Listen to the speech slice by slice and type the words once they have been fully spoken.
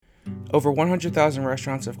Over 100,000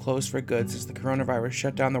 restaurants have closed for good since the coronavirus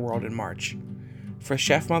shut down the world in March. For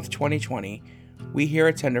Chef Month 2020, we here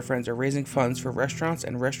at Tender Friends are raising funds for restaurants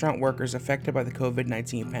and restaurant workers affected by the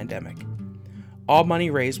COVID-19 pandemic. All money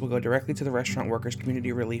raised will go directly to the Restaurant Workers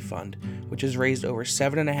Community Relief Fund, which has raised over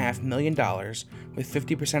 $7.5 million, with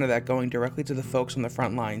 50% of that going directly to the folks on the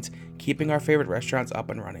front lines, keeping our favorite restaurants up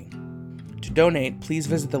and running. To donate, please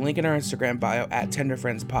visit the link in our Instagram bio at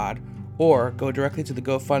TenderFriendsPod, or go directly to the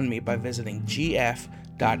GoFundMe by visiting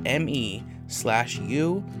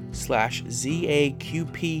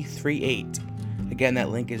gf.me/u/ZAQP38. Again, that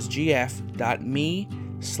link is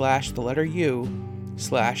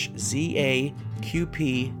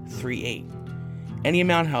gf.me/u/ZAQP38. Any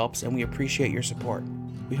amount helps, and we appreciate your support.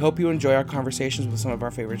 We hope you enjoy our conversations with some of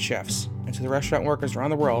our favorite chefs. And to the restaurant workers around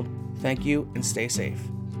the world, thank you and stay safe.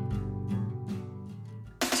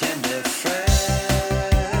 Tender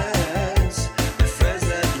friends, the friends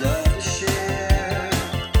that love to share,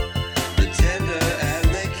 the tender and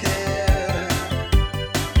they care.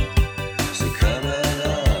 So come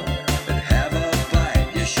along and have a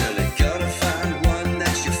bite. You're surely gonna find one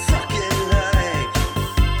that you fucking like.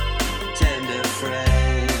 Tender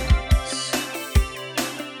friends.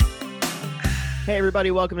 Hey everybody,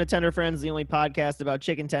 welcome to Tender Friends, the only podcast about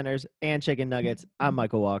chicken tenders and chicken nuggets. I'm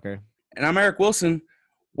Michael Walker. And I'm Eric Wilson.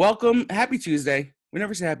 Welcome. Happy Tuesday. We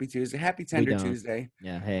never say Happy Tuesday. Happy Tender don't. Tuesday.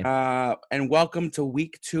 Yeah, hey. And welcome to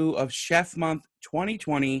week 2 of Chef Month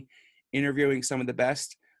 2020, interviewing some of the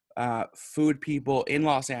best food people in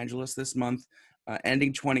Los Angeles this month,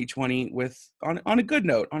 ending 2020 with on a good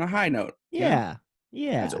note, on a high note. Yeah.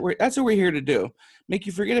 That's what we're here to do. Make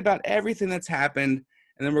you forget about everything that's happened,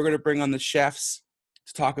 and then we're going to bring on the chefs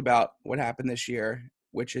to talk about what happened this year,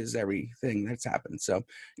 which is everything that's happened. So,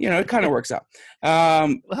 it kind of works out.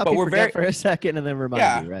 We'll help but you we're forget very for a second and then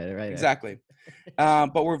remind you. Right. exactly.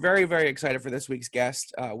 But we're very, very excited for this week's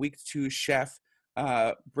guest. Week 2 chef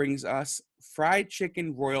brings us fried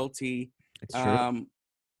chicken royalty. It's true.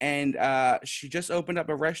 And she just opened up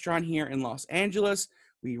a restaurant here in Los Angeles.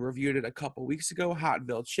 We reviewed it a couple weeks ago,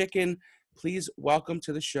 Hotville Chicken. Please welcome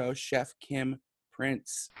to the show, Chef Kim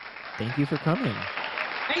Prince. Thank you for coming.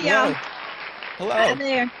 Hey, y'all. Hello. Hi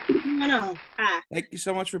there. What's going on? Hi. Thank you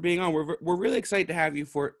so much for being on. We're really excited to have you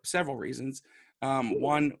for several reasons.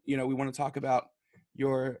 One, we want to talk about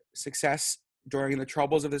your success during the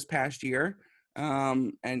troubles of this past year,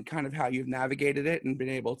 and kind of how you've navigated it and been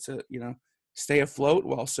able to, stay afloat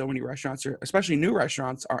while so many restaurants, especially new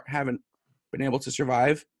restaurants, haven't been able to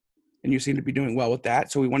survive, and you seem to be doing well with that.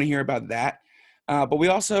 So we want to hear about that. But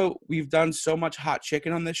we've done so much hot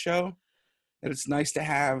chicken on this show that it's nice to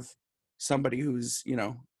have somebody who's,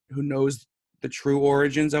 who knows the true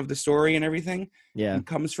origins of the story and everything. Yeah. And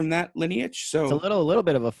comes from that lineage. So it's a little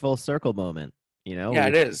bit of a full circle moment, Yeah,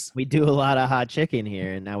 it is. We do a lot of hot chicken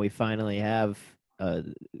here, and now we finally have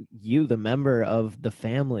you, the member of the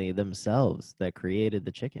family themselves that created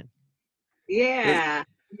the chicken. Yeah.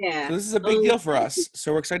 So this is a big deal for us.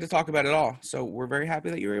 So we're excited to talk about it all. So we're very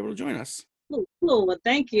happy that you were able to join us. Cool. Well,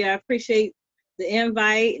 thank you. I appreciate the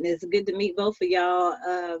invite, and it's good to meet both of y'all.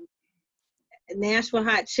 Nashville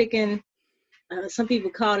hot chicken. Some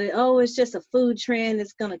people call it, it's just a food trend.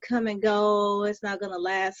 It's going to come and go. It's not going to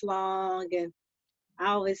last long. And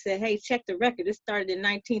I always say, hey, check the record. It started in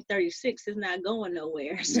 1936. It's not going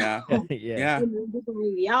nowhere. So, Yeah.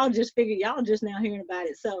 Y'all just now hearing about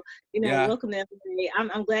it. So, welcome to LA.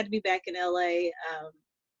 I'm glad to be back in LA.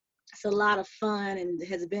 It's a lot of fun, and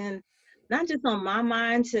has been not just on my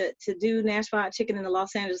mind to do Nashville hot chicken in the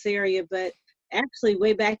Los Angeles area, but actually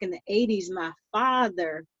way back in the 80s, my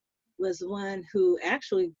father was one who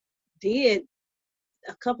actually did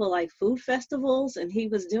a couple like food festivals, and he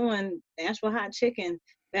was doing Nashville hot chicken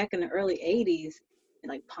back in the early 80s in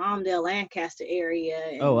like Palmdale, Lancaster area.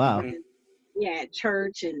 And, oh, wow. At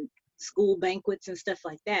church and school banquets and stuff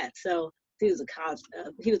like that. So he was a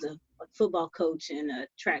football coach and a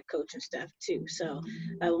track coach and stuff too. So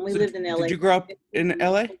when we lived in LA. Did you grow up in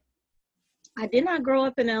LA? I did not grow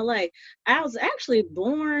up in LA. I was actually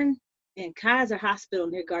born in Kaiser Hospital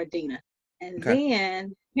near Gardena. And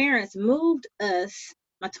then parents moved us,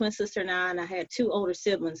 my twin sister and I had 2 older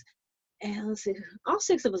siblings. And let's see, all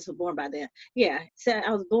 6 of us were born by then. Yeah, so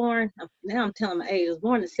I was born, now I'm telling my age, I was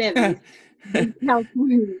born in the 70s in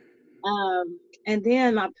California. And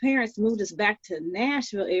then my parents moved us back to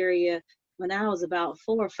Nashville area when I was about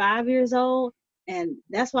 4 or 5 years old. And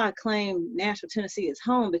that's why I claim Nashville, Tennessee is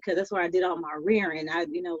home, because that's where I did all my rearing.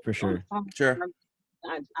 For sure. Sure.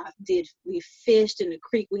 We fished in the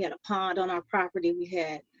creek. We had a pond on our property. We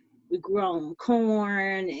grew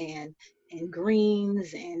corn and and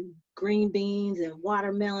greens and green beans and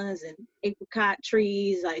watermelons and apricot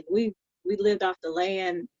trees. Like we lived off the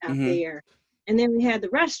land out Mm-hmm. there. And then we had the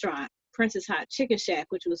restaurant, Princess Hot Chicken Shack,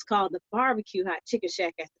 which was called the Barbecue Hot Chicken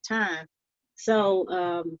Shack at the time.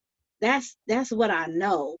 So that's what I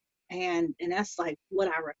know, and that's like what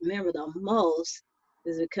I remember the most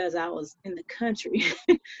is because I was in the country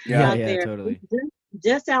Yeah. out Yeah, there, totally.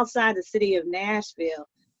 just outside the city of Nashville.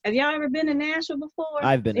 Have y'all ever been to Nashville before?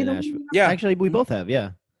 I've been to Either one of Nashville. y'all? Yeah. Actually, we Mhm. both have.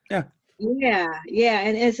 Yeah. Yeah,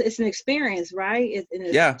 and it's an experience, right? And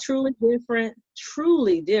it's Yeah. truly different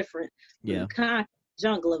from Yeah. the concrete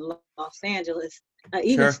jungle of Los Angeles.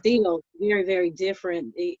 Even Sure. still, very, very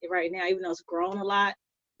different right now, even though it's grown a lot.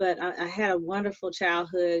 But I had a wonderful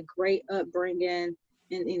childhood, great upbringing,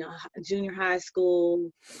 in junior high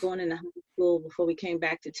school, going into high school before we came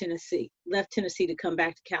back to Tennessee. Left Tennessee to come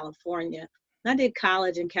back to California. And I did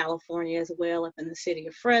college in California as well, up in the city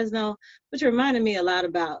of Fresno, which reminded me a lot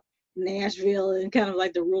about Nashville and kind of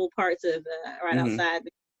like the rural parts of right Mhm. outside,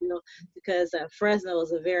 because Fresno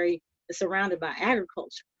is it's surrounded by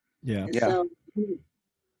agriculture. Yeah. And Yeah. so,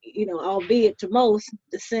 albeit to most,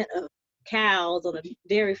 the scent of cows on a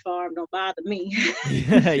dairy farm don't bother me.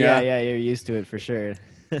 Yeah. Yeah. Yeah. You're used to it for sure.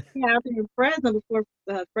 Yeah, out there in Fresno, before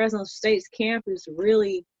Fresno State's campus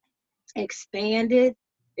really expanded,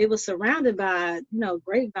 it was surrounded by,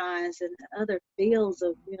 grapevines and other fields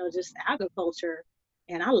of, just agriculture.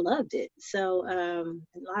 And I loved it. So a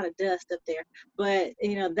lot of dust up there. But,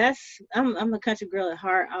 I'm a country girl at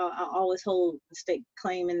heart. I always hold a state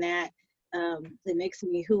claim in that. It makes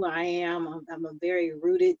me who I am. I'm a very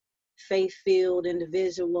rooted, faith-filled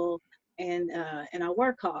individual. And I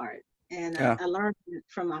work hard. And Yeah. I learned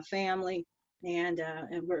from my family. And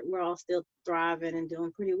we're all still thriving and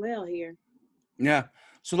doing pretty well here. Yeah.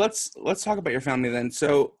 So let's talk about your family then.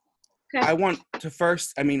 So Okay. I want to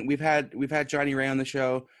first, I mean, we've had Johnny Ray on the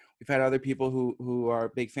show. We've had other people who are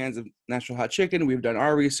big fans of Nashville Hot Chicken. We've done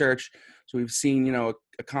our research. So we've seen, a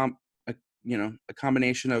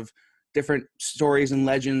combination of different stories and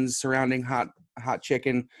legends surrounding hot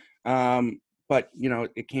chicken. But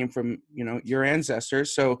it came from, your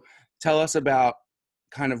ancestors. So tell us about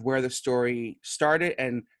kind of where the story started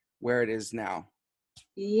and where it is now.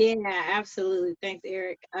 Yeah, absolutely. Thanks,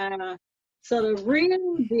 Eric. So the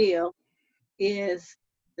real deal is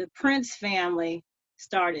the Prince family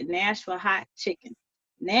started Nashville Hot Chicken.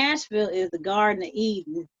 Nashville is the Garden of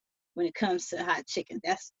Eden when it comes to hot chicken.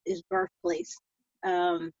 That's his birthplace.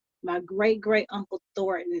 My great uncle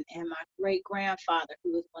Thornton and my great grandfather,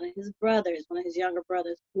 who was one of his younger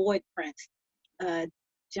brothers, Floyd Prince,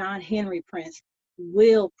 John Henry Prince,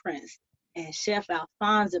 Will Prince, and Chef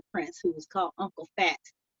Alphonsa Prince, who was called Uncle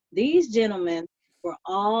Fats. These gentlemen were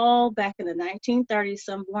all back in the 1930s,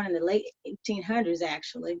 some born in the late 1800s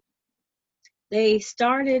actually. They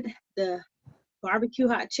started the barbecue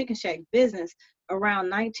hot chicken shack business around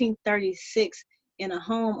 1936 in a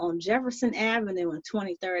home on Jefferson Avenue and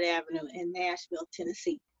 23rd Avenue in Nashville,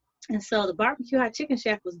 Tennessee. And so the barbecue hot chicken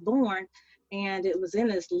shack was born, and it was in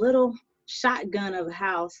this little shotgun of a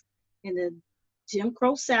house in the Jim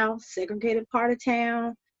Crow South, segregated part of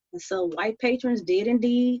town. And so white patrons did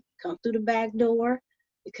indeed come through the back door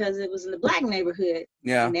because it was in the black neighborhood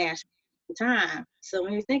Yeah. in Nashville at the time. So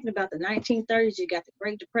when you're thinking about the 1930s, you got the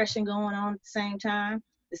Great Depression going on at the same time.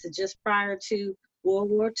 This is just prior to World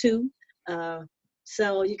War II.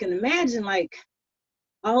 So you can imagine like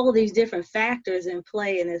all of these different factors in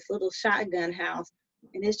play in this little shotgun house,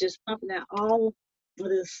 and it's just pumping out all of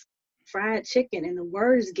this fried chicken, and the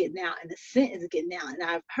word is getting out and the scent is getting out. And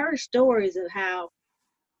I've heard stories of how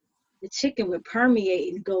the chicken would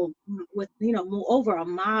permeate and go with, move over a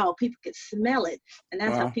mile. People could smell it, and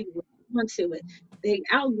that's how Wow. people would run to it. They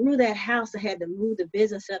outgrew that house and had to move the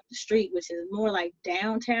business up the street, which is more like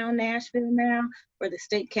downtown Nashville now, where the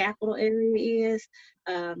state capitol area is.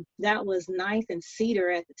 That was 9th and Cedar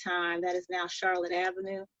at the time. That is now Charlotte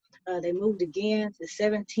Avenue. They moved again to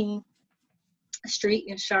 17th Street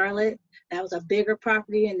in Charlotte. That was a bigger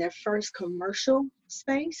property in their first commercial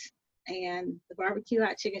space. And the barbecue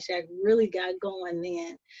hot chicken shack really got going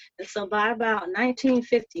then. And so by about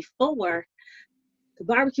 1954, the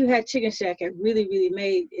barbecue hot chicken shack had really, really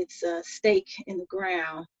made its stake in the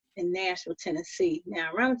ground in Nashville, Tennessee.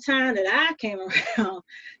 Now, around the time that I came around,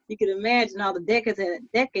 you can imagine all the decades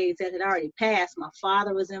that had already passed. My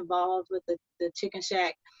father was involved with the chicken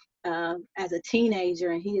shack as a teenager,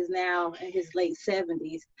 and he is now in his late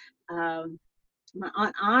 70s. My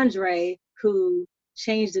Aunt Andre, who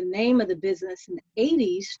changed the name of the business in the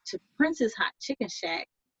 80s to Prince's Hot Chicken Shack,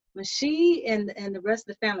 when she and the rest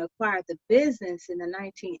of the family acquired the business in the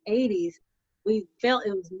 1980s, we felt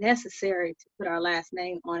it was necessary to put our last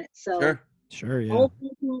name on it. So Sure. Sure, yeah. old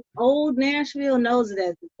people, old Nashville knows it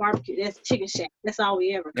as the barbecue. That's Chicken Shack. That's all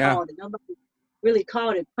we ever Yeah. called it. Nobody really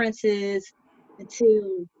called it Prince's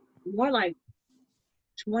until more like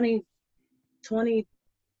 20, 20,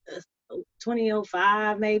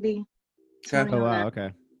 2005 maybe. Okay. Oh 2009. wow,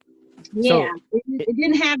 okay. Yeah, So it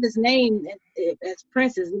didn't have his name as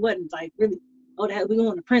Princess. It wasn't like really, oh, that we're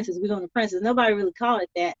going to Princess, we're going to Princess. Nobody really called it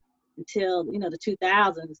that until the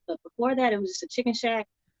 2000s. But before that, it was just a Chicken Shack.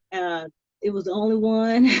 It was the only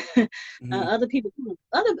one. Mhm.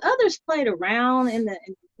 Others played around in the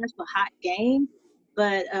Nashville hot game,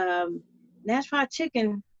 but Nashville hot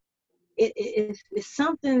chicken, it's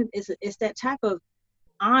something. It's that type of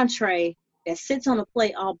entree that sits on a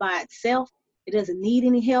plate all by itself. It doesn't need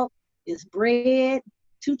any help. It's bread,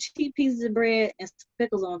 2 cheap pieces of bread, and some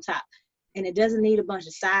pickles on top. And it doesn't need a bunch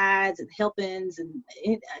of sides and helpings.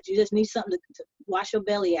 You just need something to wash your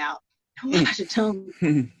belly out, wash your tongue.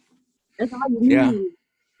 That's all you Yeah. need.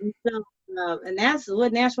 And so, and that's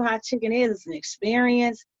what Nashville hot chicken is. It's an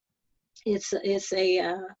experience. It's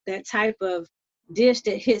a that type of dish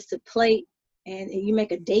that hits the plate, and you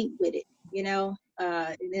make a date with it. And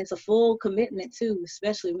it's a full commitment too,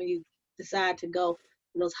 especially when you decide to go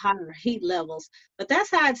to those higher heat levels. But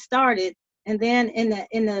that's how it started. And then in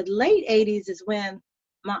the late 80s is when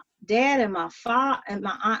my dad and my father and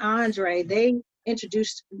my aunt Andre, they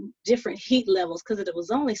introduced different heat levels because it was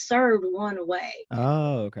only served one way.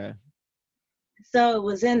 oh, okay. So it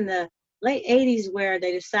was in the late 80s where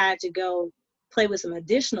they decided to go play with some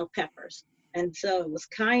additional peppers. And so it was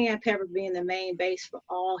cayenne pepper being the main base for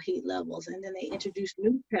all heat levels. And then they introduced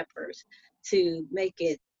new peppers to make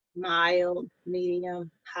it mild, medium,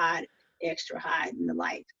 hot, extra hot, and the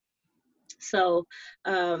like. So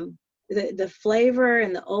the flavor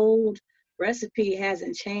and the old recipe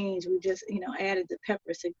hasn't changed. We just, added the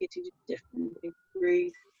peppers to get you different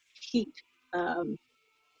degrees heat,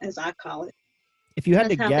 as I call it. If you had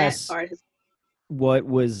That's to how guess, that part is. what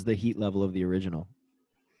was the heat level of the original?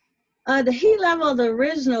 The heat level of the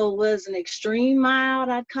original was an extreme mild,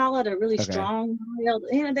 I'd call it, a really Okay. strong mild.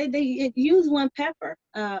 They used one pepper.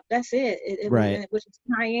 That's it. It Right. was, which is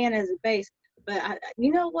cayenne as a base. But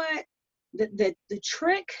you know what? The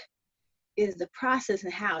trick is the process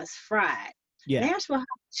and how it's fried. Yeah. Nashville hot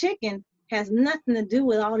chicken has nothing to do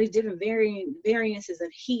with all these different variances of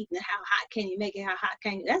heat and how hot can you make it, how hot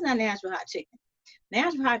can you. That's not Nashville hot chicken.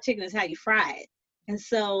 Nashville hot chicken is how you fry it. And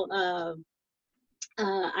so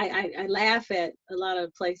I laugh at a lot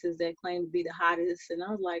of places that claim to be the hottest, and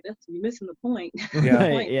I was like, you're missing the point. Yeah. The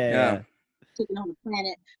Right, point yeah. of chicken on the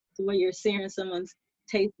planet to where you're searing someone's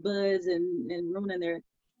taste buds and ruining their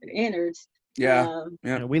innards. Yeah.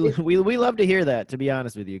 Yeah, we love to hear that, to be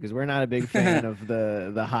honest with you, because we're not a big fan of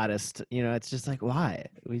the hottest. It's just like, why?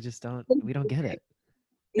 We don't get it.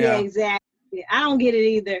 Yeah, Yeah. exactly. I don't get it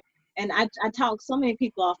either. And I talk so many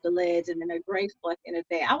people off the ledge, and then they're grateful at the end of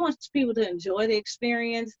the day. I want people to enjoy the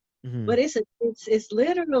experience, Mhm. but it's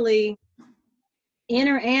literally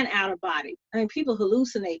inner and outer body. I mean, people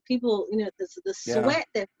hallucinate. People, the Yeah. sweat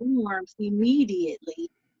that forms immediately.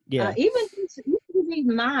 Yeah. Even if you be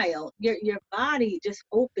mild, your body just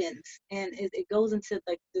opens and it goes into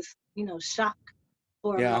like this, shock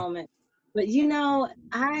for a Yeah. moment. But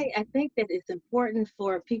I think that it's important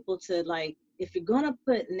for people to, like, if you're gonna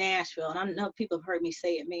put Nashville, and I know people have heard me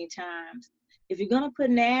say it many times, if you're gonna put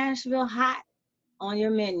Nashville hot on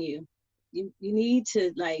your menu, you need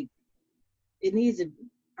to, like, it needs to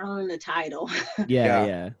earn the title. Yeah, Yeah.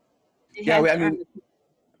 yeah. It Yeah, has I to earn mean, the-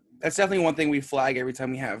 that's definitely one thing we flag every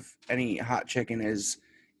time we have any hot chicken is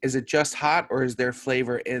it just hot or is there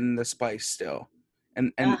flavor in the spice still?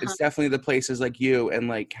 And it's definitely the places like you and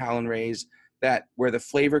like Hal and Ray's that where the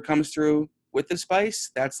flavor comes through with the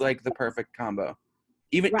spice, that's like the perfect combo.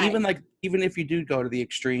 Even Right. even if you do go to the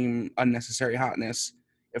extreme unnecessary hotness,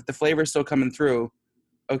 if the flavor's still coming through,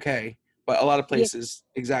 okay. But a lot of Yeah. places,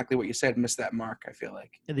 exactly what you said, miss that mark, I feel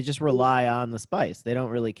like. They just rely on the spice. They don't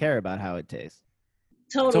really care about how it tastes.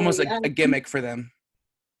 Totally. It's almost like a gimmick for them.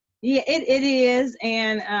 Yeah, it is,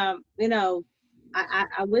 and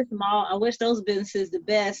I wish them all. I wish those businesses the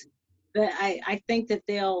best, but I think that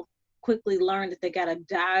they'll quickly learn that they got to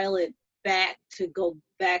dial it back to go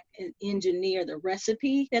back and engineer the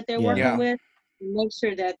recipe that they're Yeah. working Yeah. with, and make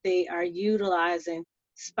sure that they are utilizing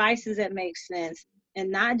spices that make sense,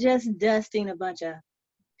 and not just dusting a bunch of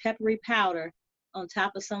peppery powder on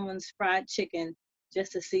top of someone's fried chicken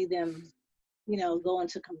just to see them, go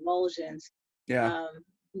into convulsions. Yeah.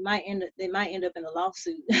 They might end up in a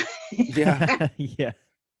lawsuit. Yeah. Yeah.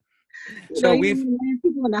 So you we've don't want to land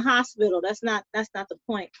people in the hospital. That's not the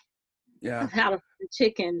point. Yeah. of how to fry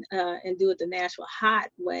chicken and do it the Nashville hot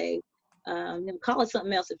way. Call it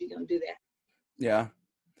something else if you're gonna do that. Yeah.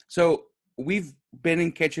 So we've been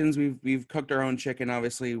in kitchens. We've cooked our own chicken.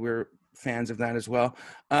 Obviously, we're fans of that as well.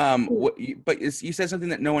 But you said something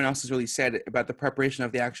that no one else has really said about the preparation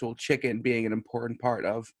of the actual chicken being an important part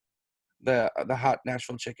of the hot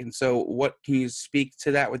Nashville chicken. So what can you speak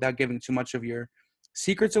to that without giving too much of your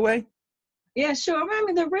secrets away? Yeah, sure. I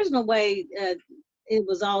mean, the original way, it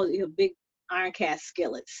was all big iron cast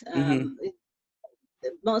skillets. Mm-hmm.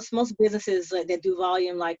 Most businesses that do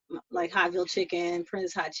volume, like Hotville Chicken,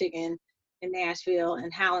 Prince's Hot Chicken in Nashville,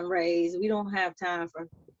 and Howland Rays, we don't have time for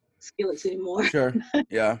skillets anymore. Sure.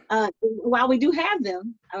 Yeah. While we do have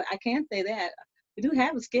them, I can say that we do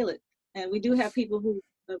have a skillet, and we do have people who.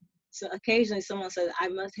 So occasionally someone says, I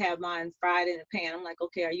must have mine fried in a pan. I'm like,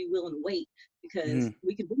 okay, are you willing to wait? Because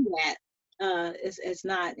we can do that. It's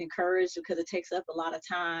not encouraged because it takes up a lot of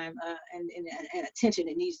time and attention.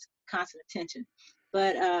 It needs constant attention.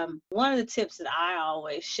 But one of the tips that I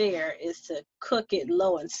always share is to cook it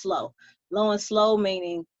low and slow. Low and slow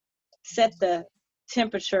meaning set the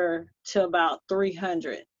temperature to about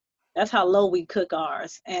 300. That's how low we cook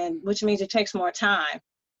ours, and which means it takes more time.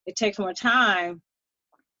 It takes more time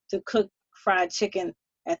to cook fried chicken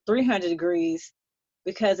at 300 degrees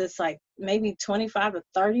because it's like maybe 25 to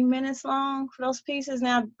 30 minutes long for those pieces.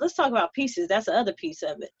 Now, let's talk about pieces. That's the other piece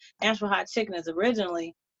of it. Nashville hot chicken is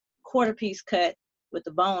originally quarter piece cut with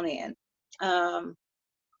the bone in.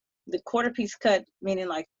 The quarter piece cut, meaning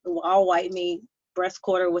like all white meat, breast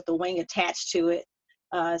quarter with the wing attached to it.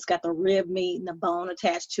 It's got the rib meat and the bone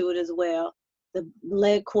attached to it as well. The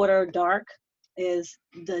leg quarter dark is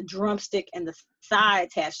the drumstick and the thigh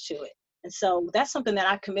attached to it. And so that's something that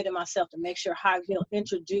I committed myself to make sure Hotville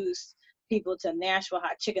introduced people to Nashville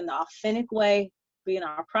hot chicken, the authentic way being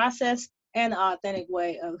our process and the authentic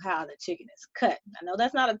way of how the chicken is cut. I know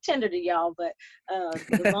that's not a tender to y'all, but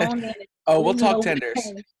the bone in it. Oh, we'll talk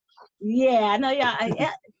tenders. Yeah, I know.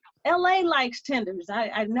 Yeah, LA likes tenders.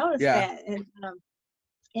 I noticed that.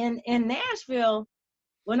 And in Nashville,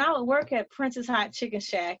 when I would work at Prince's Hot Chicken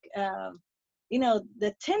Shack,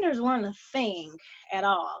 the tenders weren't a thing at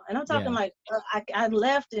all. And I'm talking like I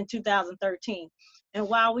left in 2013. And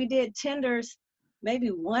while we did tenders maybe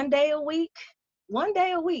one day a week,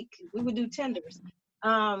 we would do tenders.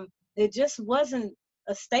 It just wasn't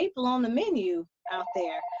a staple on the menu out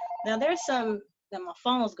there. Now there's some, now my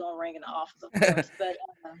phone's going to ring in the office, of course, but,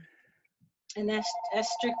 and that's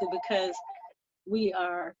strictly because we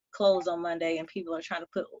are closed on Monday and people are trying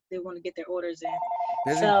to they want to get their orders in.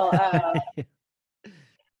 Busy? So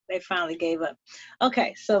they finally gave up.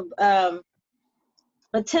 Okay, so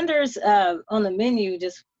but tenders on the menu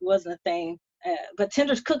just wasn't a thing. But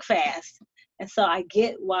tenders cook fast, and so I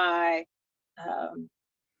get why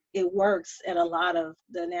it works at a lot of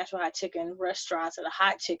the Nashville hot chicken restaurants or the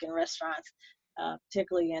hot chicken restaurants,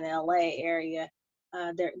 particularly in LA area.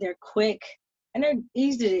 They're quick. And they're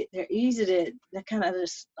easy to kind of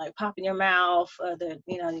just like pop in your mouth.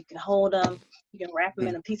 You can hold them, you can wrap them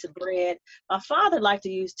in a piece of bread. My father liked to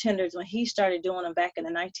use tenders when he started doing them back in the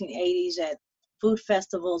 1980s at food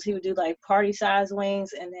festivals. He would do like party size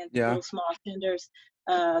wings and then little small tenders,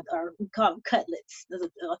 or we call them cutlets,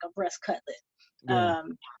 like a breast cutlet. Yeah.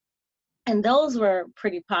 And those were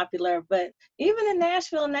pretty popular. But even in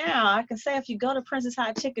Nashville now, I can say if you go to Prince's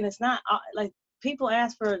Hot Chicken, it's not like people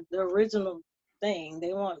ask for the original thing.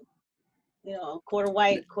 They want, quarter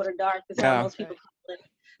white, quarter dark. That's how most people call it.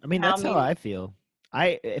 I mean, that's how I feel.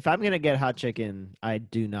 If I'm gonna get hot chicken, I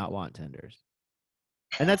do not want tenders.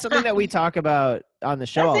 And that's something that we talk about on the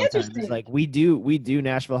show all the time. It's like we do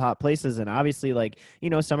Nashville hot places, and obviously, like,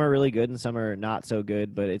 some are really good and some are not so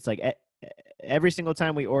good. But it's like every single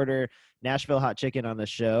time we order Nashville hot chicken on the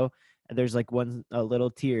show, there's like a little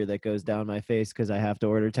tear that goes down my face because I have to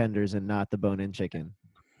order tenders and not the bone-in chicken.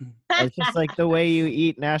 It's just like the way you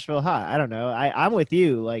eat Nashville hot. I don't know. I'm with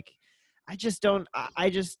you. Like, I just don't. I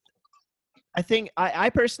think I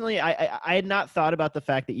personally I had not thought about the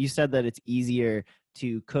fact that you said that it's easier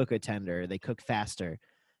to cook a tender. They cook faster.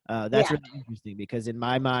 That's really interesting because in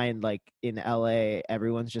my mind, like in LA,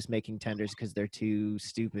 everyone's just making tenders because they're too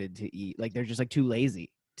stupid to eat. Like they're just like too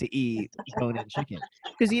lazy to eat bone-in chicken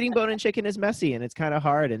because eating bone-in chicken is messy and it's kind of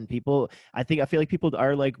hard. And I feel like people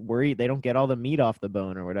are like worried they don't get all the meat off the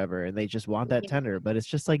bone or whatever, and they just want that tender. But it's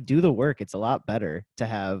just like, do the work. It's a lot better to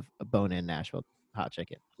have a bone-in Nashville hot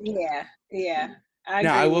chicken. Yeah.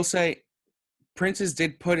 I will say, Prince's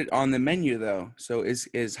did put it on the menu though. So is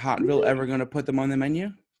Hotville ever going to put them on the menu?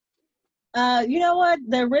 You know what?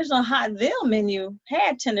 The original Hotville menu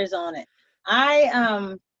had tenders on it.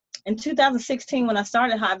 in 2016, when I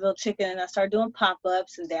started Hotville Chicken and I started doing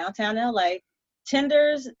pop-ups in downtown LA,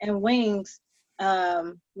 tenders and wings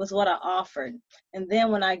was what I offered. And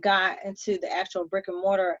then when I got into the actual brick and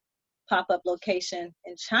mortar pop-up location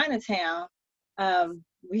in Chinatown,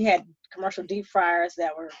 we had commercial deep fryers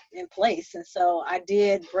that were in place. And so I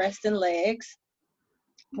did breast and legs,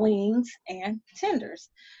 wings, and tenders.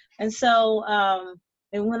 And so,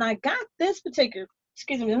 and when I got this particular,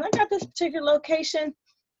 location,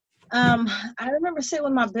 I remember sitting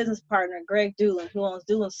with my business partner, Greg Doolin, who owns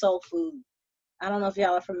Doolin Soul Food. I don't know if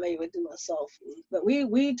y'all are familiar with Doolin Soul Food, but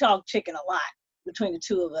we talk chicken a lot between the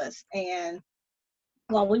two of us. And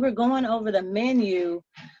while we were going over the menu,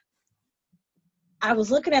 I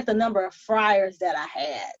was looking at the number of fryers that I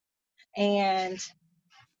had. And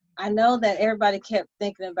I know that everybody kept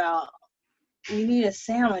thinking about, you need a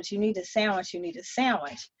sandwich, you need a sandwich, you need a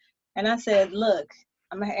sandwich. And I said, look,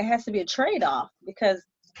 it has to be a trade-off because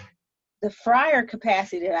the fryer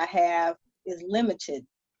capacity that I have is limited.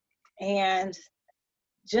 And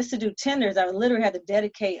just to do tenders, I would literally have to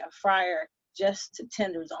dedicate a fryer just to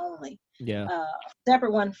tenders only. Yeah.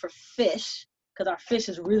 Separate one for fish, because our fish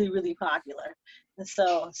is really, really popular. And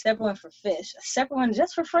so separate one for fish, a separate one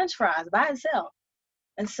just for French fries by itself.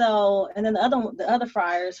 And so, and then the other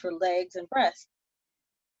fryers for legs and breasts.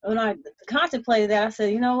 When I contemplated that, I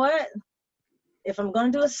said, you know what? If I'm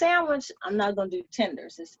going to do a sandwich, I'm not going to do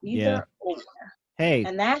tenders. It's either or. Hey.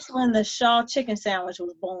 And that's when the Shaw chicken sandwich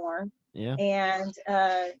was born. Yeah. And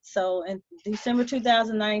so in December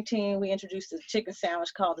 2019, we introduced a chicken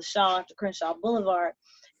sandwich called the Shaw after Crenshaw Boulevard.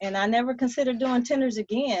 And I never considered doing tenders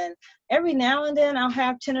again. Every now and then I'll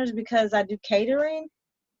have tenders because I do catering.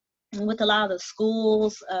 And with a lot of the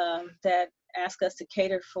schools that ask us to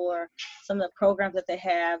cater for some of the programs that they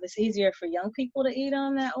have, it's easier for young people to eat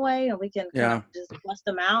them that way, and we can kind of just bust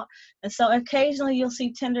them out. And so occasionally you'll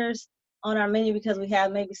see tenders on our menu because we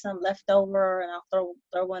have maybe some left over, and I'll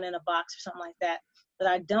throw one in a box or something like that. But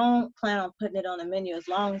I don't plan on putting it on the menu as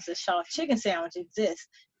long as the Shaw chicken sandwich exists.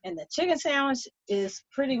 And the chicken sandwich is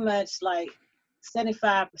pretty much like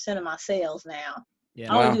 75% of my sales now. Yeah.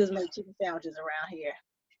 All we do is make chicken sandwiches around here.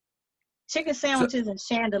 Chicken sandwiches and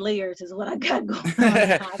chandeliers is what I got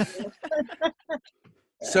going on.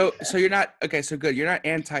 So you're not, okay, so good. You're not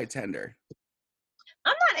anti-tender.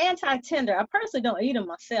 I'm not anti-tender. I personally don't eat them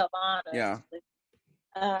myself, honestly. Yeah.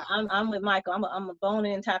 I'm with Michael. I'm a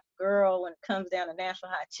bone-in type of girl when it comes down to Nashville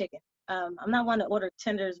hot chicken. I'm not one to order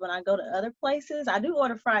tenders when I go to other places. I do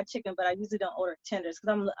order fried chicken, but I usually don't order tenders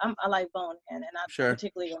because I like bone-in, and I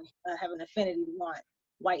particularly have an affinity to want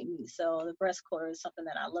white meat. So the breast quarter is something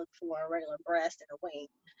that I look for, a regular breast and a wing.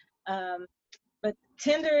 But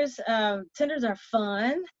tenders are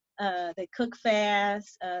fun. They cook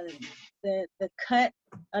fast. The cut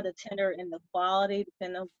of the tender and the quality,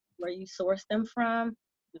 depending on where you source them from,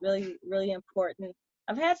 is really, really important.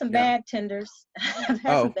 I've had some bad tenders.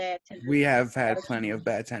 Some bad tenders. We have had plenty of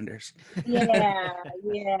bad tenders. Yeah.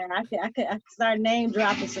 I could start name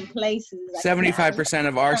dropping some places. 75%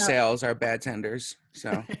 of our sales are bad tenders.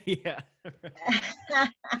 So Yeah.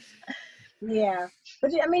 Yeah,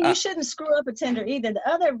 but I mean, you shouldn't screw up a tender either.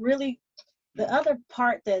 The other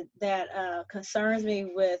part that concerns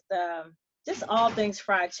me with just all things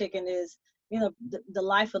fried chicken is, the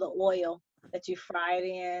life of the oil that you fry it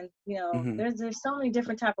in. There's so many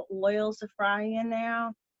different type of oils to fry in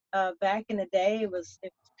now. Back in the day, it was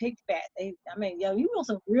pig fat. You want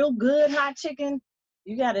some real good hot chicken,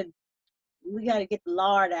 we gotta get the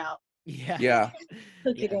lard out. Yeah.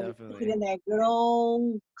 Cook it in that good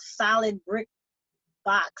old solid brick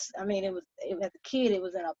box. I mean, as a kid, it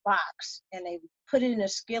was in a box, and they put it in a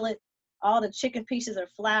skillet. All the chicken pieces are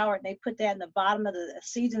floured, and they put that in the bottom of the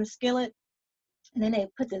seasoned skillet. And then they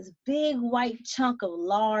put this big white chunk of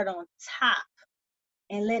lard on top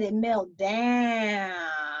and let it melt down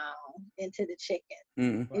into the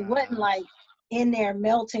chicken. It wasn't like in there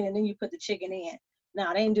melting and then you put the chicken in.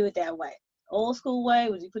 No, they didn't do it that way. Old school way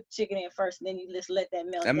was you put the chicken in first and then you just let that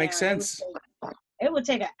melt down. That makes sense. It would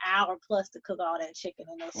take an hour plus to cook all that chicken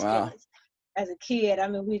in those skillets. As a kid,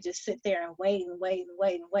 we just sit there and wait.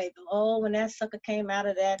 But when that sucker came out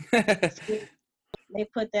of that skillet, they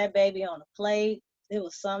put that baby on a plate. It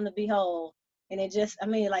was something to behold. And it just,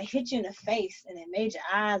 it hit you in the face and it made your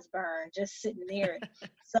eyes burn just sitting near it.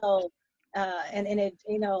 So, and it,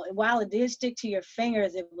 while it did stick to your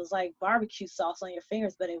fingers, it was like barbecue sauce on your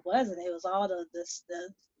fingers, but it wasn't. It was all the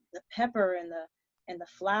pepper and the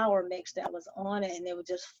flour mix that was on it, and it would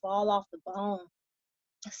just fall off the bone.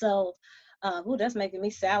 So, that's making me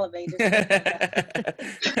salivate. And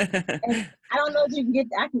I don't know think you can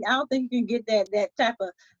get. I don't think you can get that type of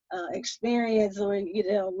experience, or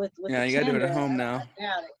with Yeah, a you gotta do it tender. at home I now.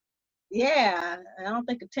 doubt it. Yeah, I don't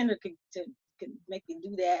think a tender could make you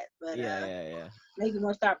do that. But Yeah. maybe you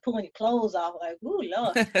want to start pulling your clothes off. Like, ooh,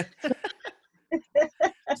 Lord.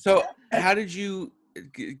 So, how did you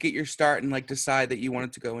get your start and like decide that you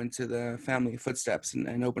wanted to go into the family footsteps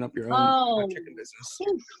and open up your own hot Oh, chicken business?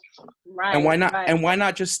 And right, why not? right. And why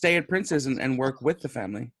not just stay at Prince's and work with the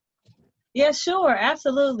family? Yeah, sure,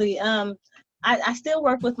 absolutely. I still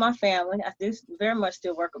work with my family. I do very much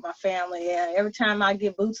still work with my family. Yeah, every time I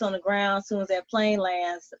get boots on the ground, as soon as that plane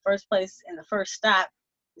lands, the first place and the first stop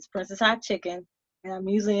is Princess Hot Chicken. And I'm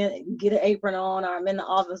usually get an apron on, or I'm in the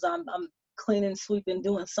office. I'm cleaning, sweeping,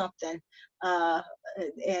 doing something, uh,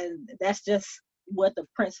 and that's just what the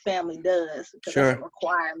Prince family does because that's a Sure.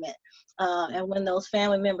 requirement. And when those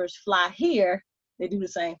family members fly here, they do the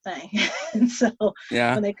same thing. And so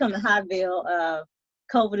Yeah. when they come to Hotville,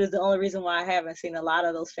 COVID is the only reason why I haven't seen a lot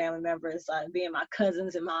of those family members, being my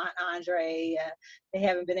cousins and my Aunt Andre. They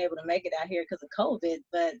haven't been able to make it out here because of COVID.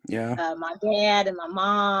 But Yeah. my dad and my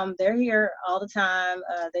mom, they're here all the time.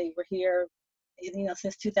 They were here,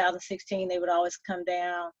 since 2016. They would always come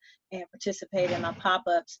down and participate in my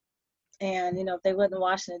pop-ups. And if they wasn't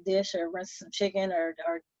washing a dish or rinsing some chicken or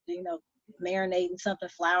marinating something,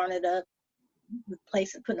 flouring it up,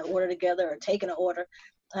 putting an order together or taking an order.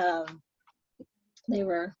 They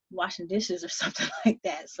were washing dishes or something like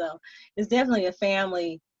that. So it's definitely a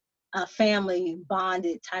family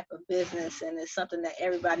bonded type of business, and it's something that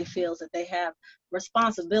everybody feels that they have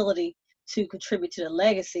responsibility to contribute to the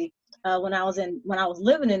legacy. When I was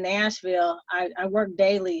living in Nashville, I worked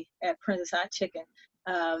daily at Princess Hot Chicken.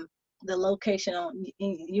 The location on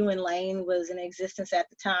Ewan Lane was in existence at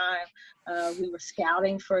the time. We were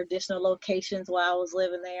scouting for additional locations while I was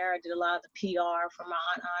living there. I did a lot of the PR for my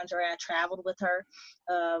Aunt Andre. I traveled with her.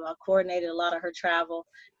 I coordinated a lot of her travel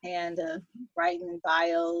and writing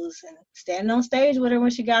bios and standing on stage with her when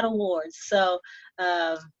she got awards. So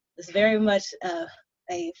it's very much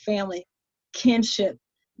a family kinship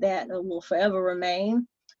that will forever remain.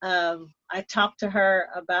 I talked to her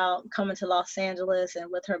about coming to Los Angeles, and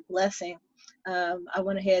with her blessing, I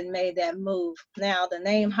went ahead and made that move. Now, the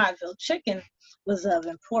name Hotville Chicken was of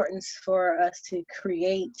importance for us to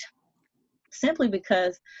create simply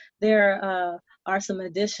because there are some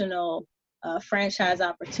additional franchise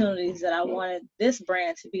opportunities that I wanted this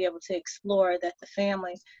brand to be able to explore that the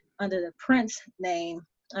family under the Prince name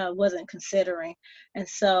wasn't considering. And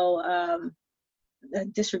so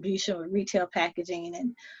distribution with retail packaging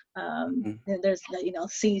and there's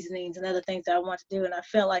seasonings and other things that I want to do, and I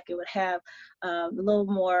felt like it would have a little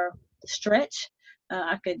more stretch.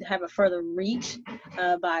 I could have a further reach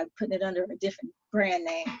by putting it under a different brand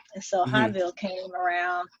name. And so Hotville came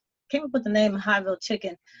up with the name of Hotville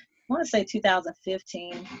Chicken, I want to say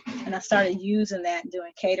 2015, and I started using that and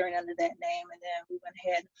doing catering under that name, and then we went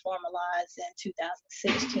ahead and formalized in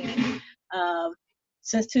 2016.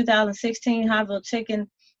 Since 2016, Hotville Chicken,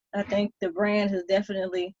 I think the brand has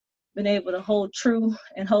definitely been able to hold true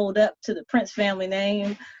and hold up to the Prince family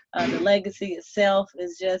name. The legacy itself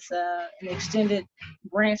is just an extended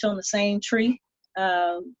branch on the same tree.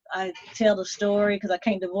 I tell the story because I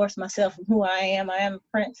can't divorce myself from who I am. I am a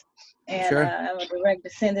Prince, and Sure. I'm a direct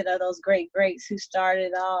descendant of those great greats who started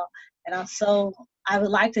it all. And I would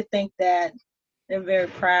like to think that they're very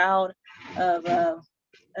proud of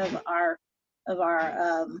our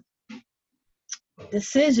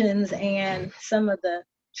decisions and some of the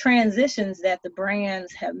transitions that the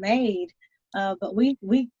brands have made. But we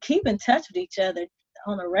keep in touch with each other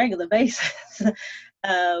on a regular basis.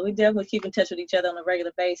 We definitely keep in touch with each other on a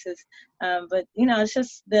regular basis. But it's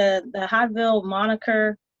just the Hotville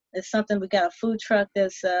moniker is something. We got a food truck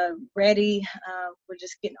that's ready. We're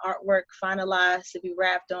just getting artwork finalized to be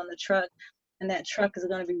wrapped on the truck, and that truck is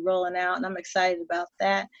going to be rolling out, and I'm excited about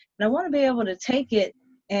that. And I want to be able to take it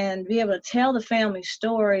and be able to tell the family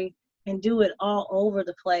story and do it all over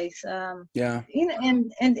the place. Yeah.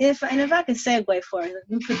 And if I can segue for it, let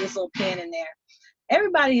me put this little pin in there.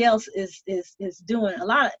 Everybody else is doing a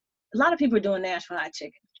lot of people are doing Nashville Hot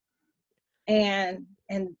Chicken, and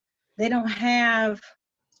they've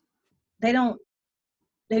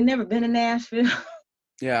never been in Nashville.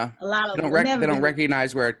 Yeah. A lot of They them don't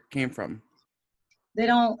recognize where it came from. They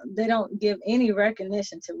don't give any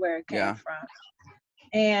recognition to where it came from.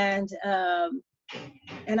 And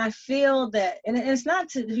I feel that, and it's not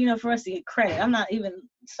to for us to get credit. I'm not even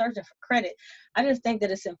searching for credit. I just think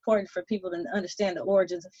that it's important for people to understand the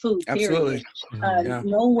origins of food, period. Absolutely. Yeah.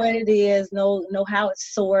 Know what it is, know how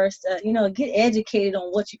it's sourced, get educated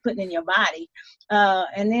on what you're putting in your body.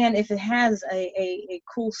 And then if it has a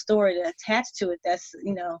cool story to attach to it, that's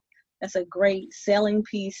a great selling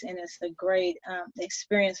piece, and it's a great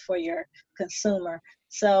experience for your consumer.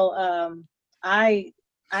 So I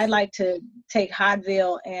like to take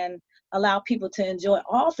Hotville and allow people to enjoy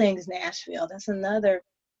all things Nashville. That's another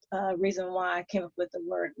reason why I came up with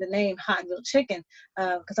the name Hotville Chicken,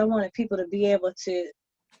 because I wanted people to be able to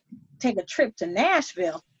take a trip to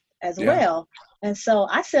Nashville as well. And so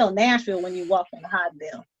I sell Nashville when you walk in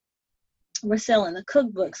Hotville. We're selling the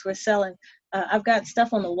cookbooks. We're selling, I've got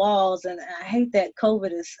stuff on the walls, and I hate that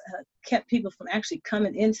COVID has kept people from actually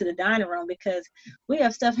coming into the dining room, because we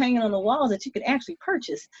have stuff hanging on the walls that you could actually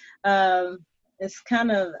purchase. It's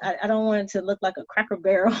kind of, I don't want it to look like a Cracker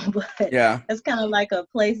Barrel, but it's kind of like a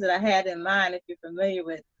place that I had in mind. If you're familiar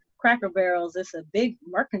with Cracker Barrels, it's a big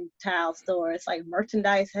mercantile store. It's like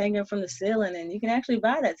merchandise hanging from the ceiling, and you can actually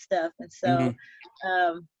buy that stuff. And so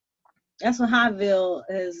that's what Hotville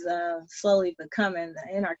is slowly becoming.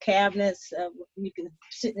 In our cabinets, you can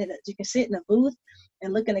sit in a booth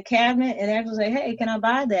and look in the cabinet and actually say, "Hey, can I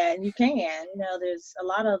buy that?" And you can. There's a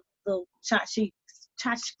lot of little tchotchke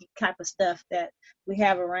type of stuff that we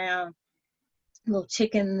have around, little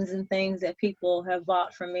chickens and things that people have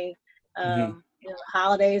bought from me. The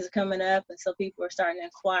holidays are coming up, and so people are starting to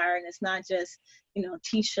inquire. And it's not just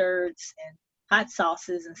T-shirts and hot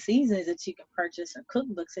sauces and seasonings that you can purchase, and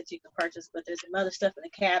cookbooks that you can purchase, but there's some other stuff in the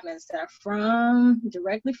cabinets that are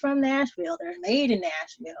directly from Nashville. They're made in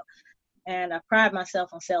Nashville, and I pride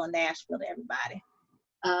myself on selling Nashville to everybody.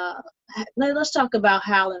 Let's talk about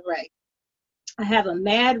Howlin' Ray. I have a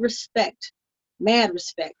mad respect.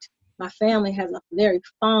 My family has a very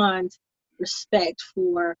fond respect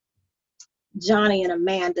for Johnny and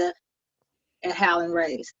Amanda at Howlin'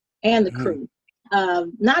 Ray's and the crew.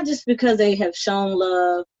 Not just because they have shown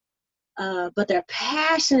love, but they're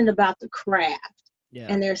passionate about the craft. Yeah.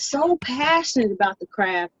 And they're so passionate about the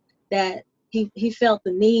craft that he felt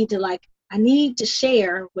the need to, like, I need to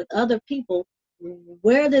share with other people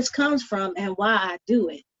where this comes from and why I do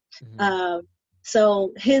it.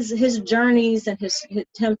 So his journeys and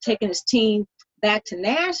him taking his team back to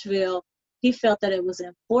Nashville, he felt that it was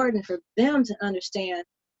important for them to understand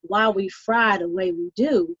why we fry the way we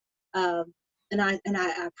do. And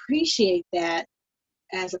I appreciate that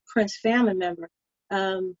as a Prince family member.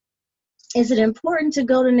 Is it important to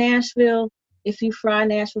go to Nashville? If you fry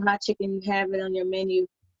Nashville hot chicken, you have it on your menu.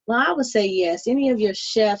 Well, I would say yes. Any of your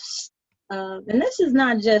chefs, and this is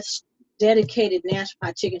not just dedicated Nashville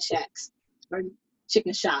hot chicken shacks or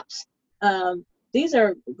chicken shops. These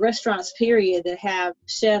are restaurants, period, that have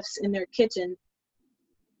chefs in their kitchen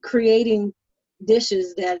creating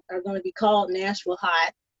dishes that are going to be called Nashville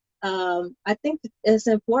hot. I think it's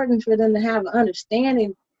important for them to have an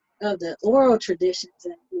understanding of the oral traditions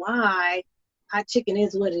and why hot chicken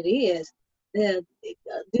is what it is.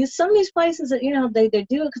 Some of these places that they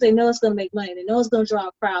do it because they know it's going to make money. They know it's going to draw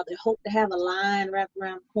a crowd. They hope to have a line wrapped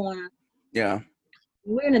around the corner. Yeah,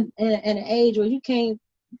 we're in an age where you can't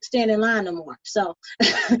stand in line no more. So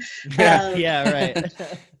yeah, right.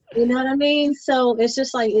 You know what I mean? So it's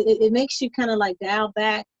just like it makes you kind of like dial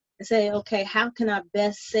back and say, okay, how can I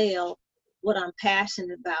best sell what I'm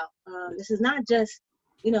passionate about? This is not just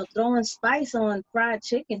throwing spice on fried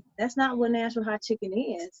chicken. That's not what Nashville hot chicken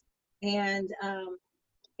is. And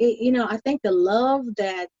I think the love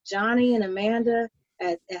that Johnny and Amanda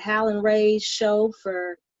at Howlin' Ray's show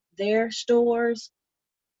for their stores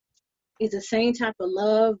is the same type of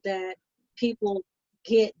love that people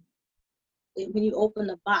get when you open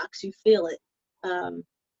the box. You feel it, and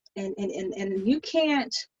you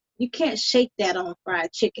can't shake that on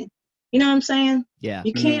fried chicken. You know what I'm saying? Yeah.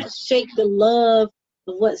 You can't shake the love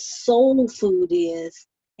of what soul food is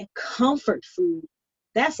and comfort food.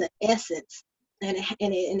 That's an essence, and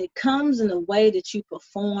it comes in the way that you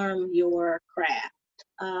perform your craft.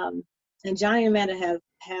 And Johnny and Amanda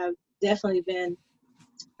have definitely been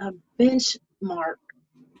a benchmark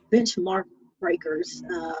breakers.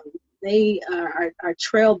 They are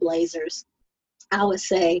trailblazers, I would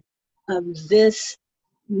say, of this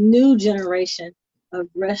new generation of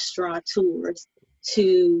restaurateurs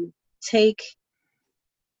to take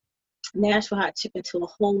Nashville hot chicken to a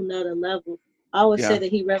whole nother level. I always say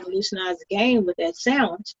that he revolutionized the game with that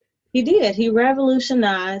sandwich. He did. He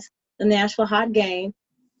revolutionized the Nashville hot game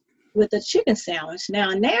with a chicken sandwich.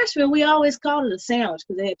 Now in Nashville, we always called it a sandwich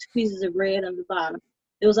because they had 2 pieces of bread on the bottom.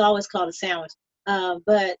 It was always called a sandwich.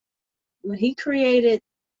 But when he created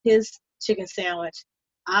his chicken sandwich,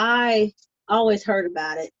 I always heard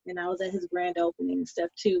about it, and I was at his grand opening and stuff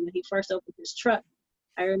too. When he first opened his truck,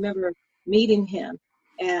 I remember meeting him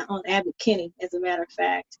on Abbott Kinney, as a matter of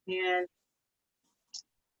fact, and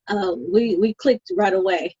we clicked right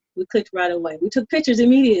away. We clicked right away. We took pictures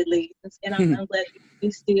immediately, and I'm glad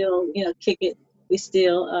we still, kick it. We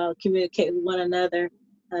still communicate with one another.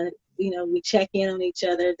 Uh, we check in on each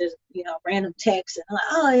other. There's, random texts, and I'm like,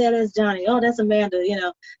 oh yeah, that's Johnny. Oh, that's Amanda.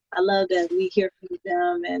 I love that we hear from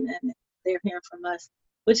them, and they're hearing from us,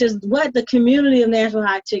 which is what the community of Nashville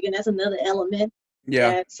Hot Chicken. That's another element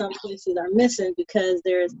Yeah. that some places are missing, because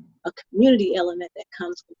there's a community element that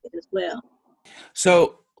comes with it as well.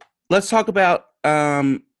 So let's talk about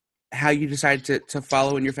how you decided to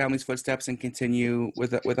follow in your family's footsteps and continue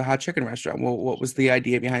with a hot chicken restaurant. Well, what was the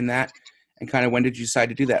idea behind that, and kind of when did you decide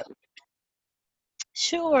to do that?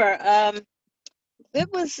 Sure. It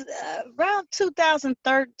was around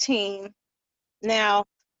 2013. Now,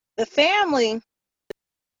 the family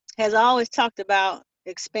has always talked about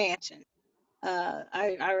expansion.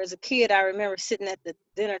 I was a kid, I remember sitting at the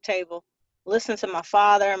dinner table, listening to my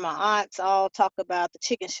father and my aunts all talk about the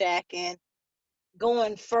chicken shack and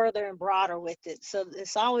going further and broader with it. So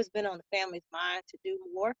it's always been on the family's mind to do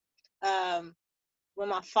more. When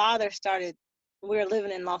my father started, we were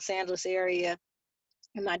living in Los Angeles area,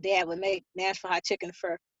 and my dad would make Nashville hot chicken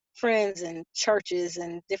for friends and churches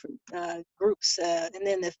and different groups, and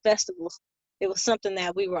then the festivals. It was something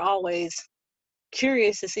that we were always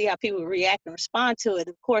curious to see how people would react and respond to it.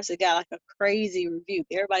 Of course, it got like a crazy review.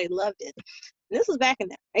 Everybody loved it. And this was back in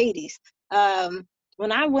the 80s.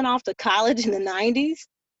 When I went off to college in the 90s,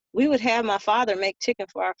 we would have my father make chicken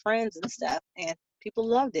for our friends and stuff, and people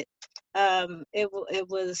loved it. It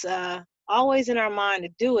was always in our mind to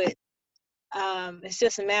do it. It's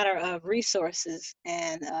just a matter of resources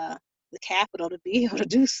and the capital to be able to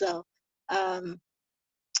do so.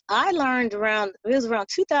 I learned it was around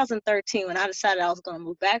 2013 when I decided I was going to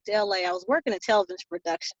move back to LA. I was working in television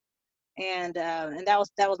production, and that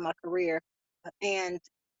was my career. And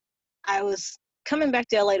I was coming back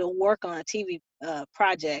to LA to work on a TV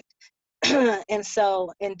project. And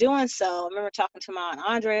so in doing so, I remember talking to my aunt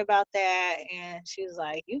Andre about that, and she was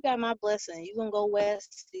like, "You got my blessing. You gonna go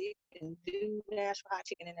west? So you can do Nashville hot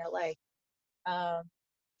chicken in LA."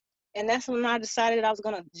 And that's when I decided I was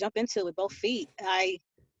gonna jump into it with both feet. I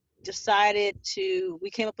decided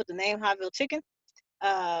we came up with the name Hotville Chicken.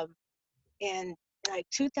 In like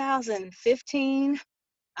 2015,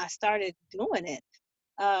 I started doing it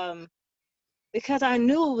because I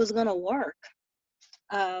knew it was gonna work.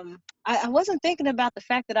 I wasn't thinking about the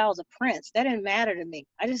fact that I was a prince. That didn't matter to me.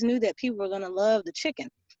 I just knew that people were gonna love the chicken.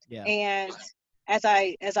 Yeah. And as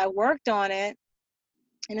I worked on it,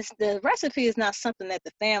 and the recipe is not something that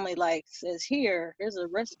the family like says, here's a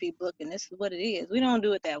recipe book and this is what it is. We don't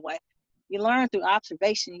do it that way. You learn through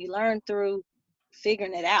observation. You learn through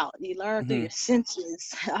figuring it out. You learn through your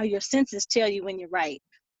senses. Your senses tell you when you're right.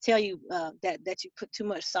 Tell you that you put too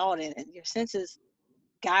much salt in it. Your senses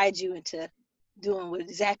guide you into doing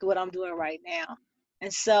exactly what I'm doing right now.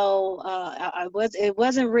 And so it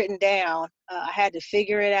wasn't written down. I had to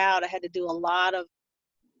figure it out. I had to do a lot of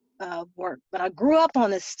work, but I grew up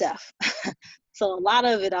on this stuff. So a lot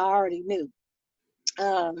of it I already knew.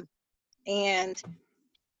 And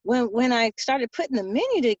when I started putting the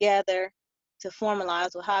menu together to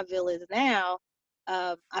formalize what Hotville is now,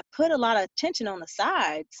 I put a lot of attention on the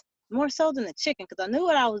sides, more so than the chicken, because I knew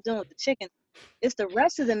what I was doing with the chicken. It's the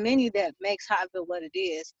rest of the menu that makes Hotville what it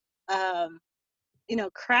is.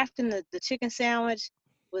 Crafting the chicken sandwich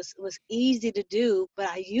was easy to do, but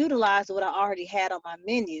I utilized what I already had on my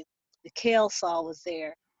menu. The kale saw was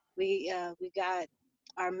there. We got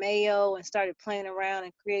our mayo and started playing around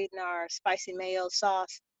and creating our spicy mayo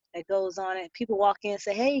sauce that goes on it. People walk in and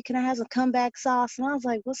say, "Hey, can I have some comeback sauce?" And I was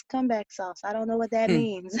like, "What's comeback sauce? I don't know what that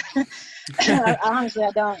means." Honestly, I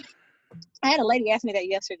don't. I had a lady ask me that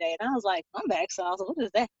yesterday, and I was like, "Comeback sauce? What is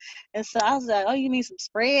that?" And so I was like, "Oh, you mean some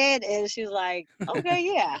spread?" And she was like, "Okay,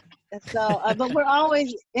 yeah." And so, but we're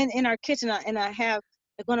always in our kitchen, and I have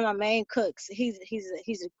like one of my main cooks. He's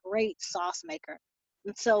a great sauce maker,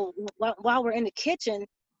 and so while we're in the kitchen,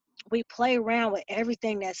 we play around with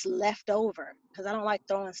everything that's left over because I don't like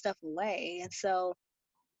throwing stuff away. And so,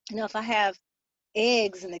 if I have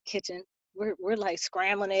eggs in the kitchen, we're like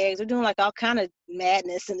scrambling eggs. We're doing like all kind of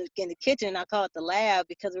madness in the kitchen. I call it the lab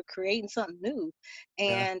because we're creating something new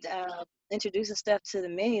and introducing stuff to the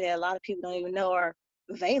menu that a lot of people don't even know are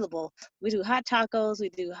available. We do hot tacos, we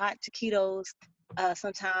do hot taquitos.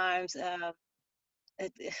 Sometimes,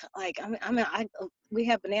 we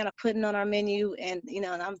have banana pudding on our menu, and and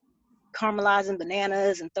I'm caramelizing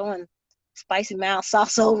bananas and throwing spicy mild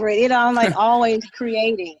sauce over it. You know, I'm like always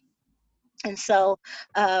creating. And so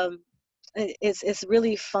it's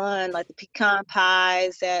really fun, like the pecan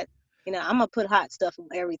pies that, you know, I'm gonna put hot stuff on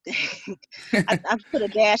everything. I put a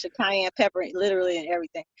dash of cayenne pepper literally in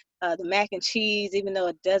everything. The mac and cheese, even though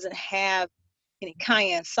it doesn't have any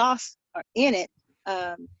cayenne sauce or in it,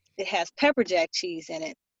 it has pepper jack cheese in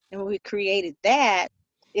it. And when we created that,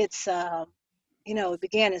 it's you know, it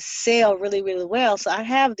began to sell really, really well. So I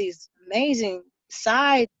have these amazing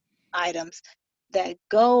side items that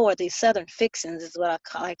go, or these southern fixings is what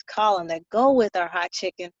like to call them, that go with our hot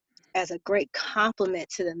chicken as a great complement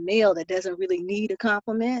to the meal that doesn't really need a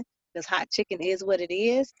compliment, because hot chicken is what it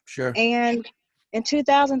is. Sure. And in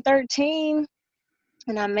 2013,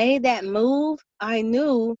 when I made that move, I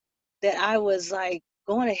knew that I was like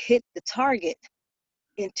going to hit the target,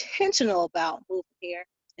 intentional about moving here,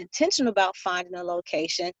 intentional about finding a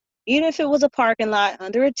location, even if it was a parking lot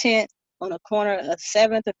under a tent on a corner of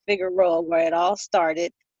 7th and Figueroa, where it all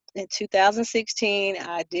started. In 2016,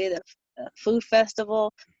 I did a food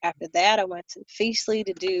festival. After that, I went to Feastly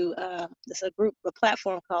to do a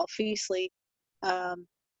platform called Feastly,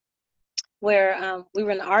 where we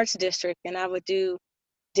were in the arts district, and I would do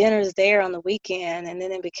dinners there on the weekend, and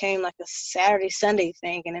then it became like a Saturday, Sunday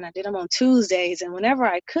thing, and then I did them on Tuesdays, and whenever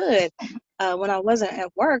I could, when I wasn't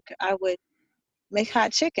at work, I would make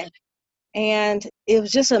hot chicken. And it was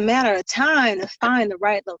just a matter of time to find the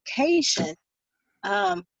right location.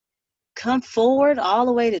 Come forward all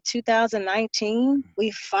the way to 2019,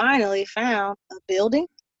 we finally found a building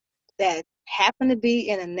that happened to be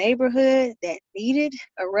in a neighborhood that needed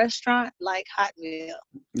a restaurant like Hotville.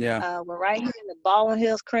 Yeah. We're right here in the Baldwin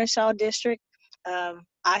Hills Crenshaw district.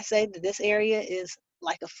 I say that this area is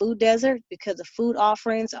like a food desert because the food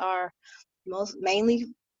offerings are mainly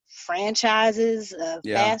franchises of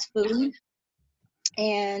Yeah. fast food.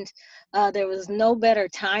 And there was no better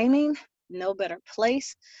timing, no better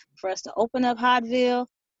place for us to open up Hotville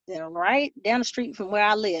than right down the street from where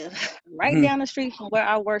I live, right Mhm. down the street from where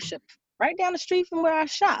I worship, right down the street from where I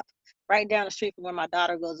shop, right down the street from where my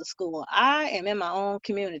daughter goes to school. I am in my own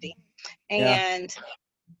community. Yeah. And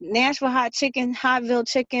Nashville Hot Chicken, Hotville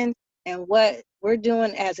Chicken, and what we're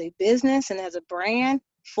doing as a business and as a brand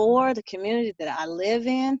for the community that I live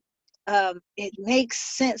in, it makes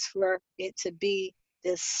sense for it to be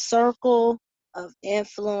this circle of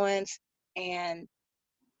influence. And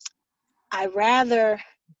I rather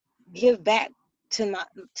give back to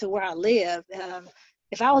where I live.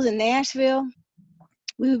 If I was in Nashville,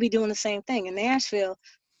 we would be doing the same thing. In Nashville,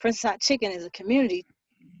 Princess Hot Chicken is a community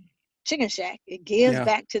chicken shack. It gives Yeah.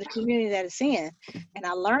 back to the community that it's in. And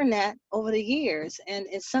I learned that over the years. And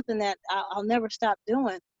it's something that I'll never stop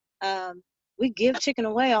doing. We give chicken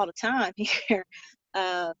away all the time here.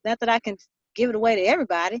 Not that I can give it away to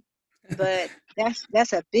everybody, but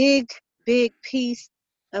that's a big, big piece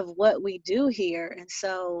of what we do here. And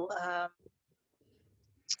so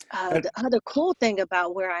That- the other cool thing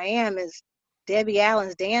about where I am is Debbie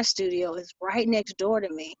Allen's dance studio is right next door to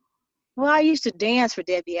me. Well, I used to dance for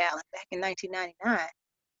Debbie Allen back in 1999.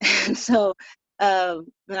 And so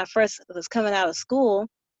when I first was coming out of school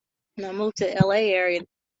and I moved to LA area,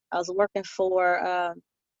 I was working for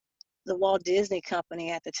the Walt Disney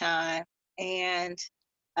Company at the time. And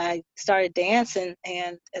I started dancing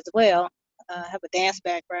and as well. I have a dance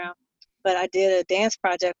background, but I did a dance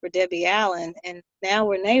project for Debbie Allen, and now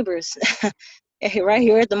we're neighbors right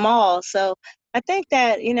here at the mall. So I think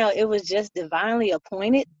that, you know, it was just divinely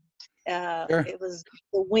appointed. Sure. It was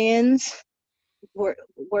the winds were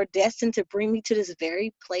destined to bring me to this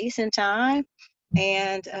very place in time,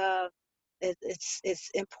 and it's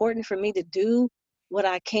important for me to do what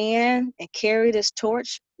I can and carry this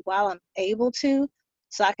torch while I'm able to,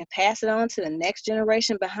 so I can pass it on to the next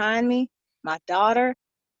generation behind me. My daughter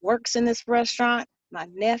works in this restaurant. My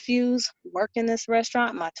nephews work in this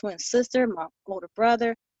restaurant. My twin sister, my older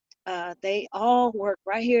brother, they all work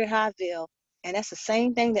right here at Highville. And that's the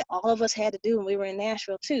same thing that all of us had to do when we were in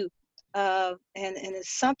Nashville too. And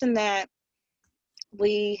it's something that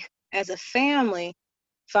we as a family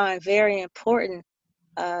find very important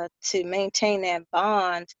to maintain that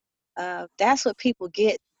bond. That's what people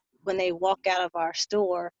get when they walk out of our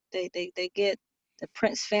store. They get the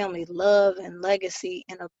Prince family love and legacy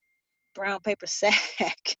in a brown paper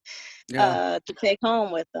sack Yeah. to take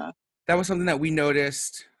home with them. That was something that we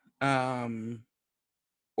noticed, or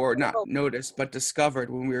not noticed, but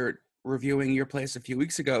discovered when we were reviewing your place a few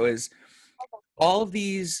weeks ago, is all of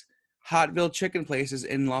these Hotville chicken places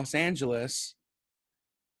in Los Angeles.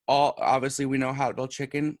 All obviously we know Hotville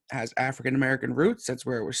chicken has African American roots. That's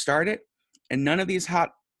where it was started. And none of these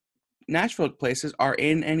hot Nashville places are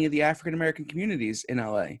in any of the African American communities in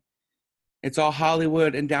LA. It's all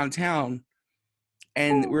Hollywood and downtown,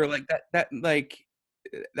 and we're like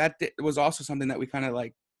that was also something that we kind of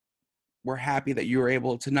like were happy that you were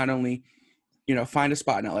able to not only find a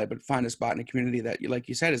spot in LA, but find a spot in a community that, like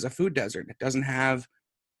you said, is a food desert. It doesn't have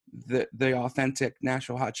the authentic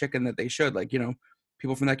Nashville hot chicken that they should. Like,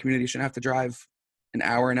 people from that community shouldn't have to drive an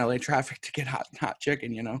hour in LA traffic to get hot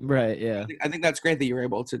chicken. Right. Yeah. I think that's great that you were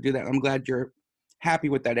able to do that. I'm glad you're happy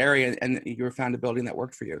with that area and that you found a building that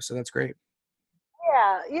worked for you. So that's great.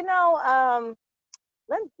 Yeah,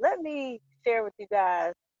 let me share with you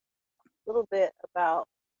guys a little bit about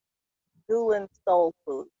Doolin Soul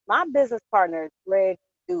Food. My business partner is Greg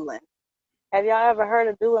Doolin. Have y'all ever heard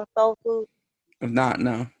of Doolin Soul Food? If not,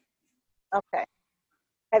 no. Okay.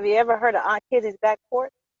 Have you ever heard of Aunt Kitty's Back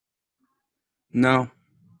Porch? No.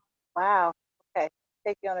 Wow. Okay.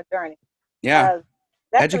 Take you on a journey. Yeah.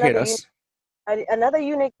 That's Educate us. Another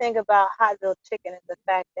unique thing about Hotville Chicken is the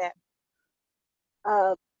fact that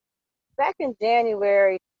back in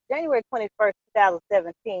January 21st,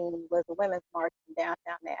 2017, was the Women's March in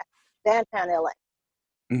downtown LA.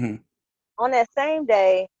 Mm-hmm. On that same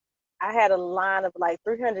day, I had a line of like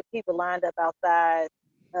 300 people lined up outside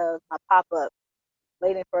of my pop-up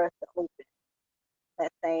waiting for us to open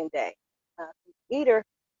that same day. Eater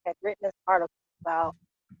had written this article about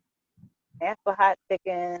Nashville hot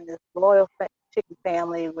chicken, this loyal chicken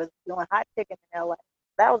family was doing hot chicken in LA.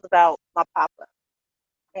 That was about my pop-up.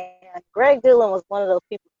 And Greg Dillon was one of those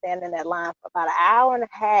people standing in that line for about an hour and a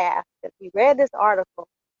half because he read this article.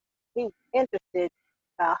 He was interested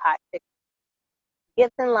about hot chicken.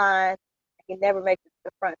 Gets in line, and he never makes it to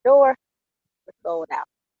the front door. It's sold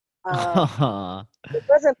out. It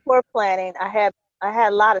wasn't poor planning. I had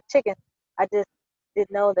a lot of chicken. I just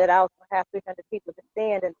didn't know that I was going to have 300 people to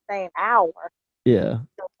stand in the same hour. Yeah.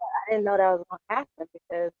 So I didn't know that was going to happen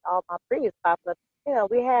because all my previous pop-ups,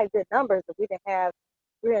 we had good numbers, but we didn't have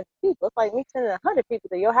 300 people. It's like me sending 100 people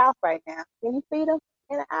to your house right now. Can you feed them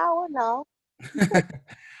in an hour? No.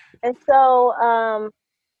 And so,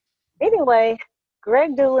 anyway,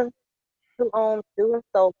 Greg Doolin, who owns Doolin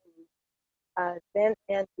Soul Food, has been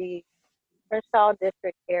in the Crenshaw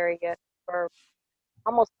District area for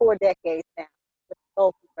almost 4 decades now with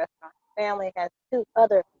soul food restaurants. His family has 2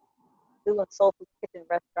 other Doolin Soul Food Kitchen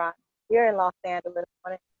restaurants here in Los Angeles,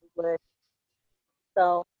 one in Hollywood.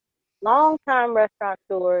 So, long-time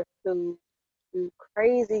restaurateurs who do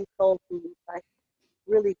crazy soul food, like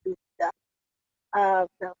really do stuff.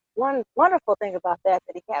 The one wonderful thing about that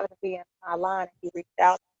he happened to be in my line and he reached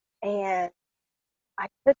out, and I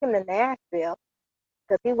took him to Nashville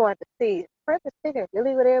because he wanted to see, is Princess Chicken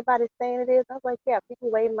really what everybody's saying it is? I was like, yeah,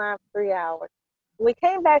 people wait in line for 3 hours. When we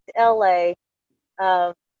came back to LA,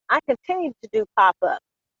 I continued to do pop-ups,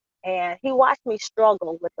 and he watched me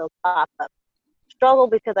struggle with those pop-ups. Struggle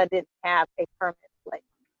because I didn't have a permanent place.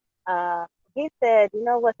 He said, you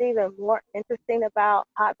know what's even more interesting about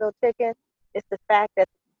Hotville Chicken is the fact that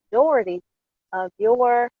the majority of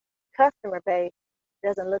your customer base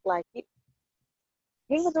doesn't look like you.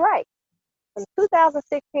 He was right. From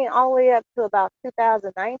 2016 all the way up to about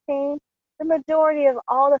 2019, the majority of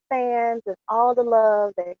all the fans and all the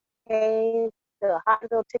love that came to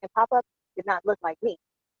Hotville Chicken pop-up did not look like me.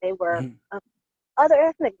 They were of other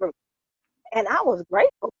ethnic groups. And I was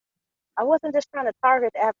grateful. I wasn't just trying to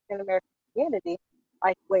target the African American community,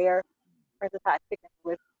 like where Princess Hot Chicken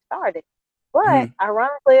was started. But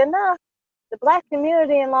ironically enough, the Black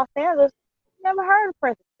community in Los Angeles never heard of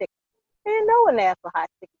Princess Chicken. They didn't know what Nashville Hot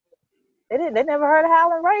Chicken was. They never heard of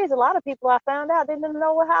Howlin' Rays. A lot of people I found out didn't even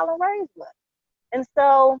know what Howlin' Rays was. And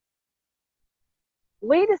so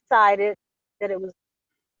we decided that it was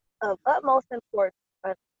of utmost importance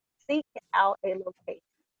for us to seek out a location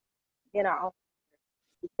in our own.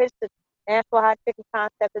 We pitched the Nashville Hot Chicken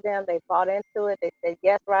concept to them. They bought into it. They said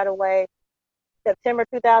yes right away. September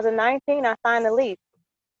 2019, I signed the lease.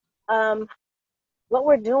 What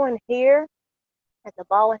we're doing here at the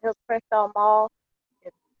Baldwin Hills Crenshaw Mall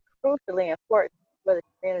is crucially important for the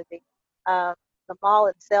community. The mall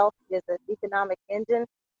itself is an economic engine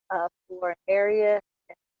for an area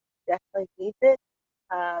that definitely needs it.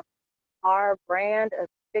 Our brand of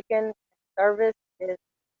chicken service is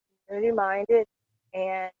community minded,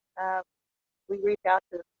 and we reach out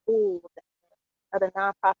to the schools and other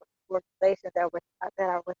nonprofit organizations that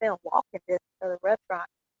are within walking distance of the restaurant,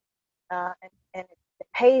 and it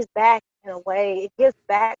pays back in a way. It gives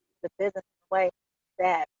back to the business in a way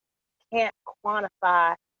that can't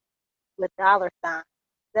quantify with dollar signs.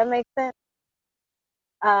 Does that make sense?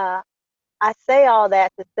 I say all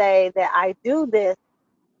that to say that I do this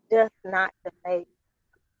just not to make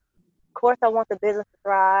course, I want the business to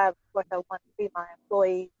thrive. Of course, I want to see my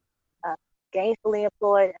employees gainfully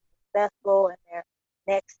employed and successful in their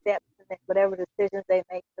next steps and whatever decisions they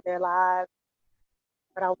make for their lives.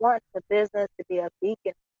 But I want the business to be a beacon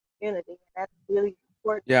of community, and that's really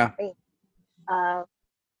important Yeah. for me. Uh,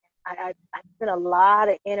 I spend a lot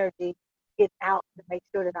of energy getting out to make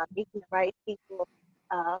sure that I'm meeting the right people.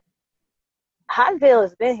 Uh, Hotville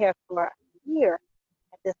has been here for a year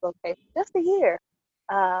at this location, just a year,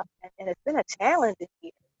 and it's been a challenging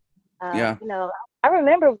year. Yeah. You know, I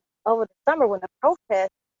remember over the summer when the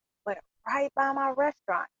protest went right by my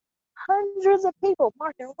restaurant. Hundreds of people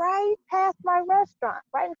marching right past my restaurant,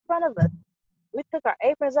 right in front of us. We took our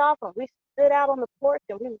aprons off and we stood out on the porch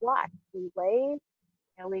and we watched. We waved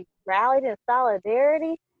and we rallied in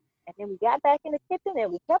solidarity. And then we got back in the kitchen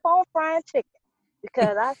and we kept on frying chicken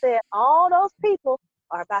because I said all those people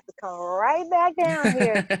are about to come right back down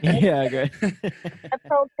here Yeah, great. a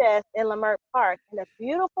protest in Leimert Park. And the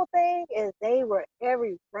beautiful thing is they were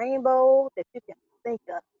every rainbow that you can think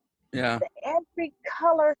of. Yeah. Every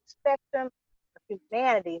color spectrum of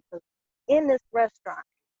humanity was in this restaurant.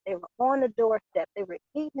 They were on the doorstep. They were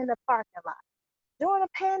eating in the parking lot during a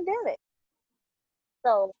pandemic.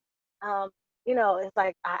 So, you know, it's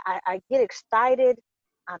like I get excited.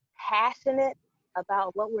 I'm passionate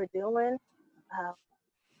about what we're doing uh,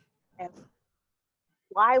 and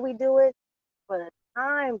why we do it for the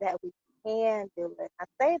time that we can do it. I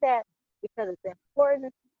say that because it's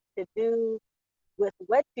important to do with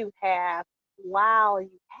what you have while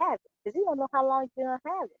you have it, because you don't know how long you're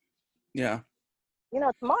gonna have it. Yeah. You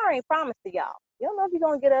know, tomorrow ain't promised to y'all. You don't know if you're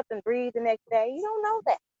gonna get up and breathe the next day. You don't know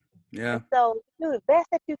that. Yeah. And so you do the best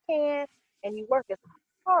that you can, and you work as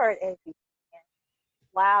hard as you can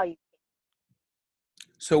while you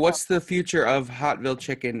So what's the future of Hotville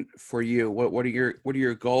Chicken for you? What are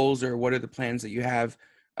your goals, or what are the plans that you have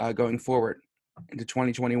going forward into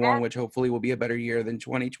 2021, can. which hopefully will be a better year than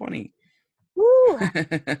 2020? Woo!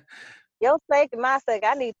 Your sake and my sake,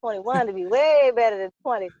 I need 21 to be way better than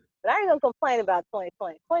 20. But I ain't gonna complain about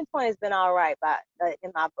 2020. 2020 has been all right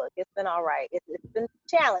in my book. It's been all right. It's been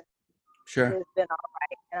challenging. Sure. It's been all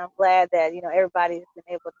right, and I'm glad that everybody's been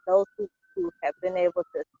able. Those who have been able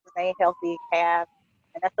to remain healthy have,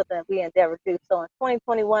 and that's something that we endeavor to do. So in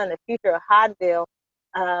 2021, the future of Hotville,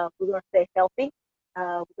 we're gonna stay healthy.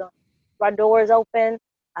 We're gonna keep our doors open.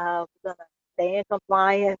 We're gonna stay in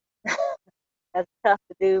compliance. That's tough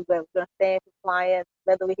to do, but we're gonna stay in compliance.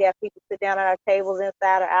 Whether we have people sit down at our tables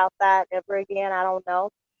inside or outside ever again, I don't know.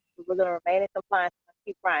 But we're gonna remain in compliance and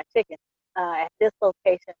keep frying chicken at this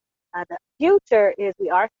location. The future is we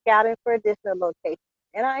are scouting for additional locations,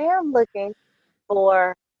 and I am looking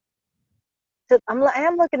for. I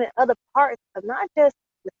am looking at other parts of not just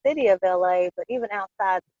the city of LA, but even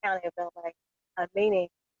outside the county of LA, meaning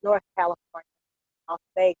North California, Las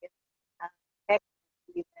Vegas, uh, Texas,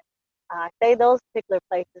 even. I say those particular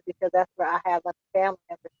places because that's where I have other family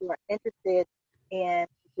members who are interested in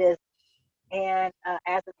this. And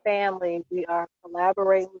as a family, we are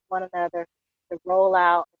collaborating with one another to roll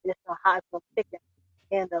out additional hot-boiled chicken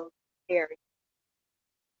in those areas.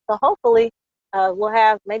 So hopefully, we'll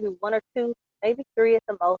have maybe one or two, maybe three at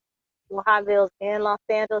the most, more Hotvilles in Los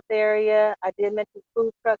Angeles area. I did mention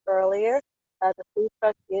food truck earlier. The food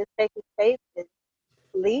truck is taking shape. It's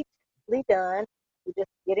legally done. We're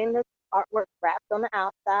just getting the artwork wrapped on the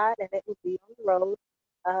outside, and it will be on the road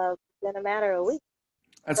within a matter of weeks.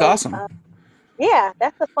 That's So, awesome. yeah,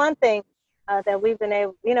 that's the fun thing that we've been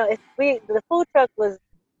able. The food truck was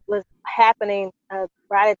happening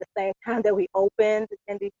right at the same time that we opened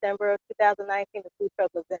in December of 2019. The food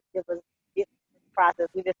truck was in process.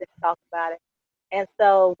 We just didn't talk about it. And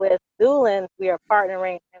so with Doolin, we are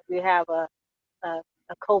partnering, and we have a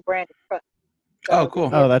co-branded truck. Oh, So cool.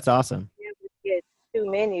 Oh, that's awesome. we get two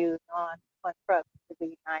menus on one truck to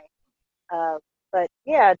be nice. But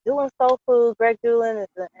yeah, Doolin Soul Food, Greg Doolin is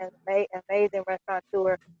an amazing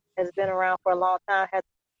restaurateur, has been around for a long time, has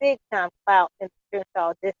big time clout in the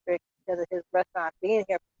Crenshaw district because of his restaurant being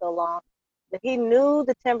here for so long. But he knew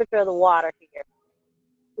the temperature of the water here,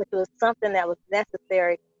 which was something that was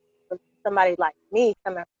necessary for somebody like me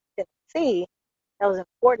coming from Tennessee. That was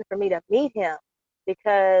important for me to meet him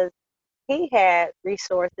because he had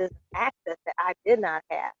resources and access that I did not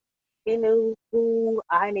have. He knew who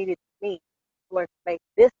I needed to meet in order to make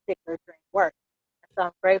this particular dream work. And so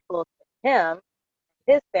I'm grateful to him and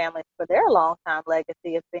his family for their long time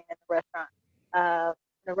legacy of being in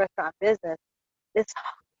the restaurant business. It's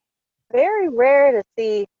very rare to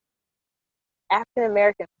see African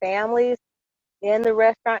American families in the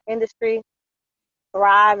restaurant industry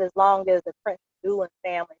thrive as long as the Prince Doolin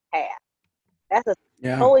family have. That's a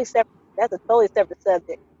Yeah. totally separate. that's a totally separate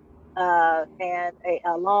subject. And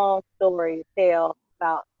a long story to tell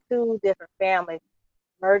about two different families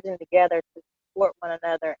merging together to support one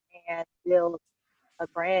another and build a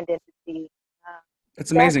brand entity.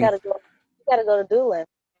 That's You guys amazing. gotta go. You gotta go to Doolin. You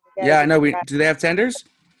gotta Yeah, I get know. your fried- Do they have tenders?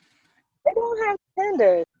 They don't have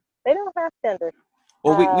tenders. They don't have tenders.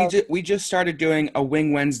 Well, we just started doing a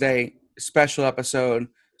Wing Wednesday special episode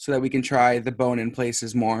so that we can try the bone-in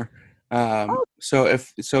places more. Oh.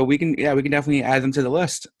 So we can definitely add them to the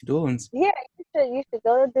list. Doolin's. Yeah, you should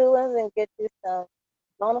go to Doolin and get you some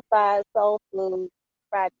bona fide soul food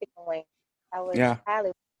fried chicken wings. I would Yeah.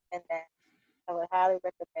 highly recommend that. I would highly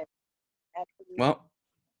recommend it. Absolutely. Well,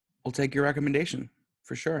 we'll take your recommendation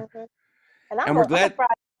for sure. Mhm. And And we're glad.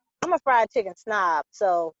 I'm a fried chicken snob,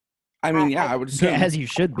 so I mean, I I would assume. As you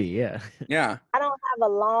should be, yeah. Yeah. I don't have a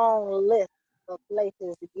long list of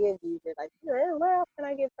places to give you. That like, where else can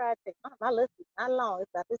I get fried chicken? My list is not long.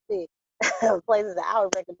 It's not this big. Places that I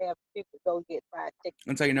would recommend for people to go get fried chicken.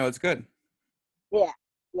 That's how you know it's good. Yeah,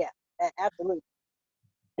 absolutely.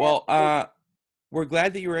 Well, we're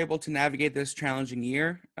glad that you were able to navigate this challenging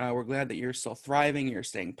year. We're glad that you're still thriving. You're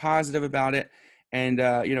staying positive about it. And,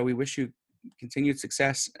 we wish you continued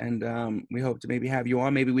success. And we hope to maybe have you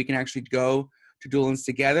on. Maybe we can actually go to Doolin's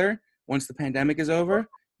together once the pandemic is over.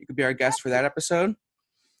 You could be our guest for that episode.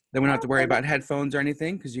 Then we don't have to worry about headphones or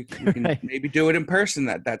anything because you can Right. maybe do it in person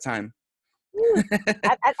that time.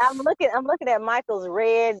 I'm looking at Michael's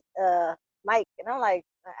red mic, and I'm like,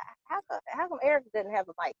 how come Eric didn't have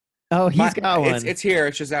a mic? Oh, he's got one. It's here.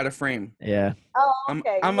 It's just out of frame. Yeah. Oh,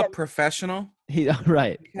 okay. I'm yeah. a professional.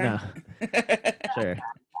 Right. Okay. No. Sure.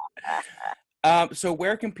 So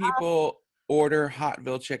where can people order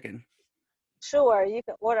Hotville chicken? Sure, you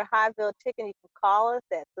can order Highville chicken. You can call us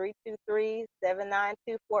at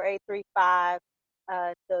 323-792-4835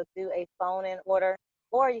 to do a phone-in order.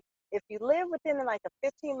 Or if you live within like a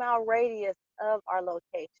 15-mile radius of our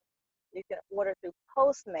location, you can order through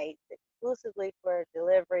Postmates exclusively for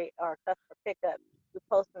delivery or customer pickup through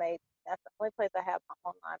Postmates. That's the only place I have my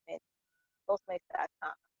online menu,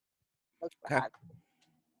 Postmates.com. Look for Okay. Highville.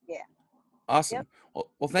 Yeah. Awesome. Yep.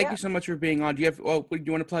 Well, thank Yep. you so much for being on. Do you want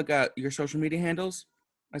to plug your social media handles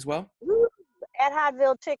as well? Woo! At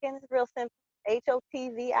Hotville Chicken, it's real simple.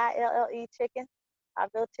 HOTVILLE Chicken,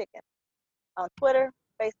 Hotville Chicken, on Twitter,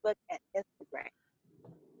 Facebook, and Instagram.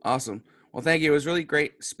 Awesome. Well, thank you. It was really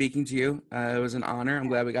great speaking to you. It was an honor. I'm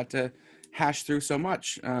glad we got to hash through so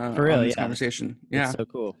much For real, on this yeah. conversation. Yeah. It's so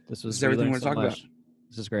cool. This was This is everything we we're learned so talking much. about.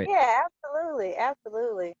 This is great. Yeah,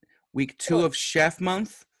 absolutely. Week 2 of Chef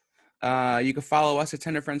Month. You can follow us at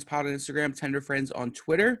Tender Friends Pod on Instagram, Tender Friends on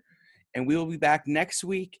Twitter, and we will be back next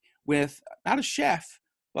week with not a chef,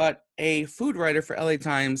 but a food writer for LA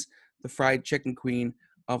Times, the fried chicken queen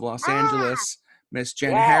of Los Angeles. Miss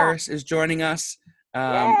Jen Yeah. Harris is joining us.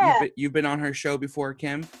 Yeah. You've been on her show before,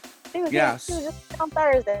 Kim. She was Yes. here just on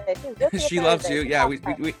Thursday. She was just here She loves Thursday. you. Yeah,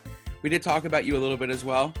 we did talk about you a little bit as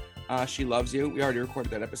well. She loves you. We already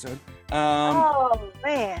recorded that episode. Oh,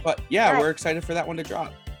 man. But yeah, Nice. we're excited for that one to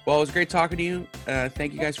drop. Well, it was great talking to you.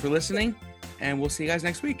 Thank you guys for listening, and we'll see you guys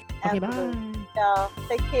next week. Okay, Absolutely. bye. Y'all,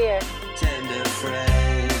 take care. Tender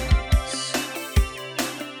friends.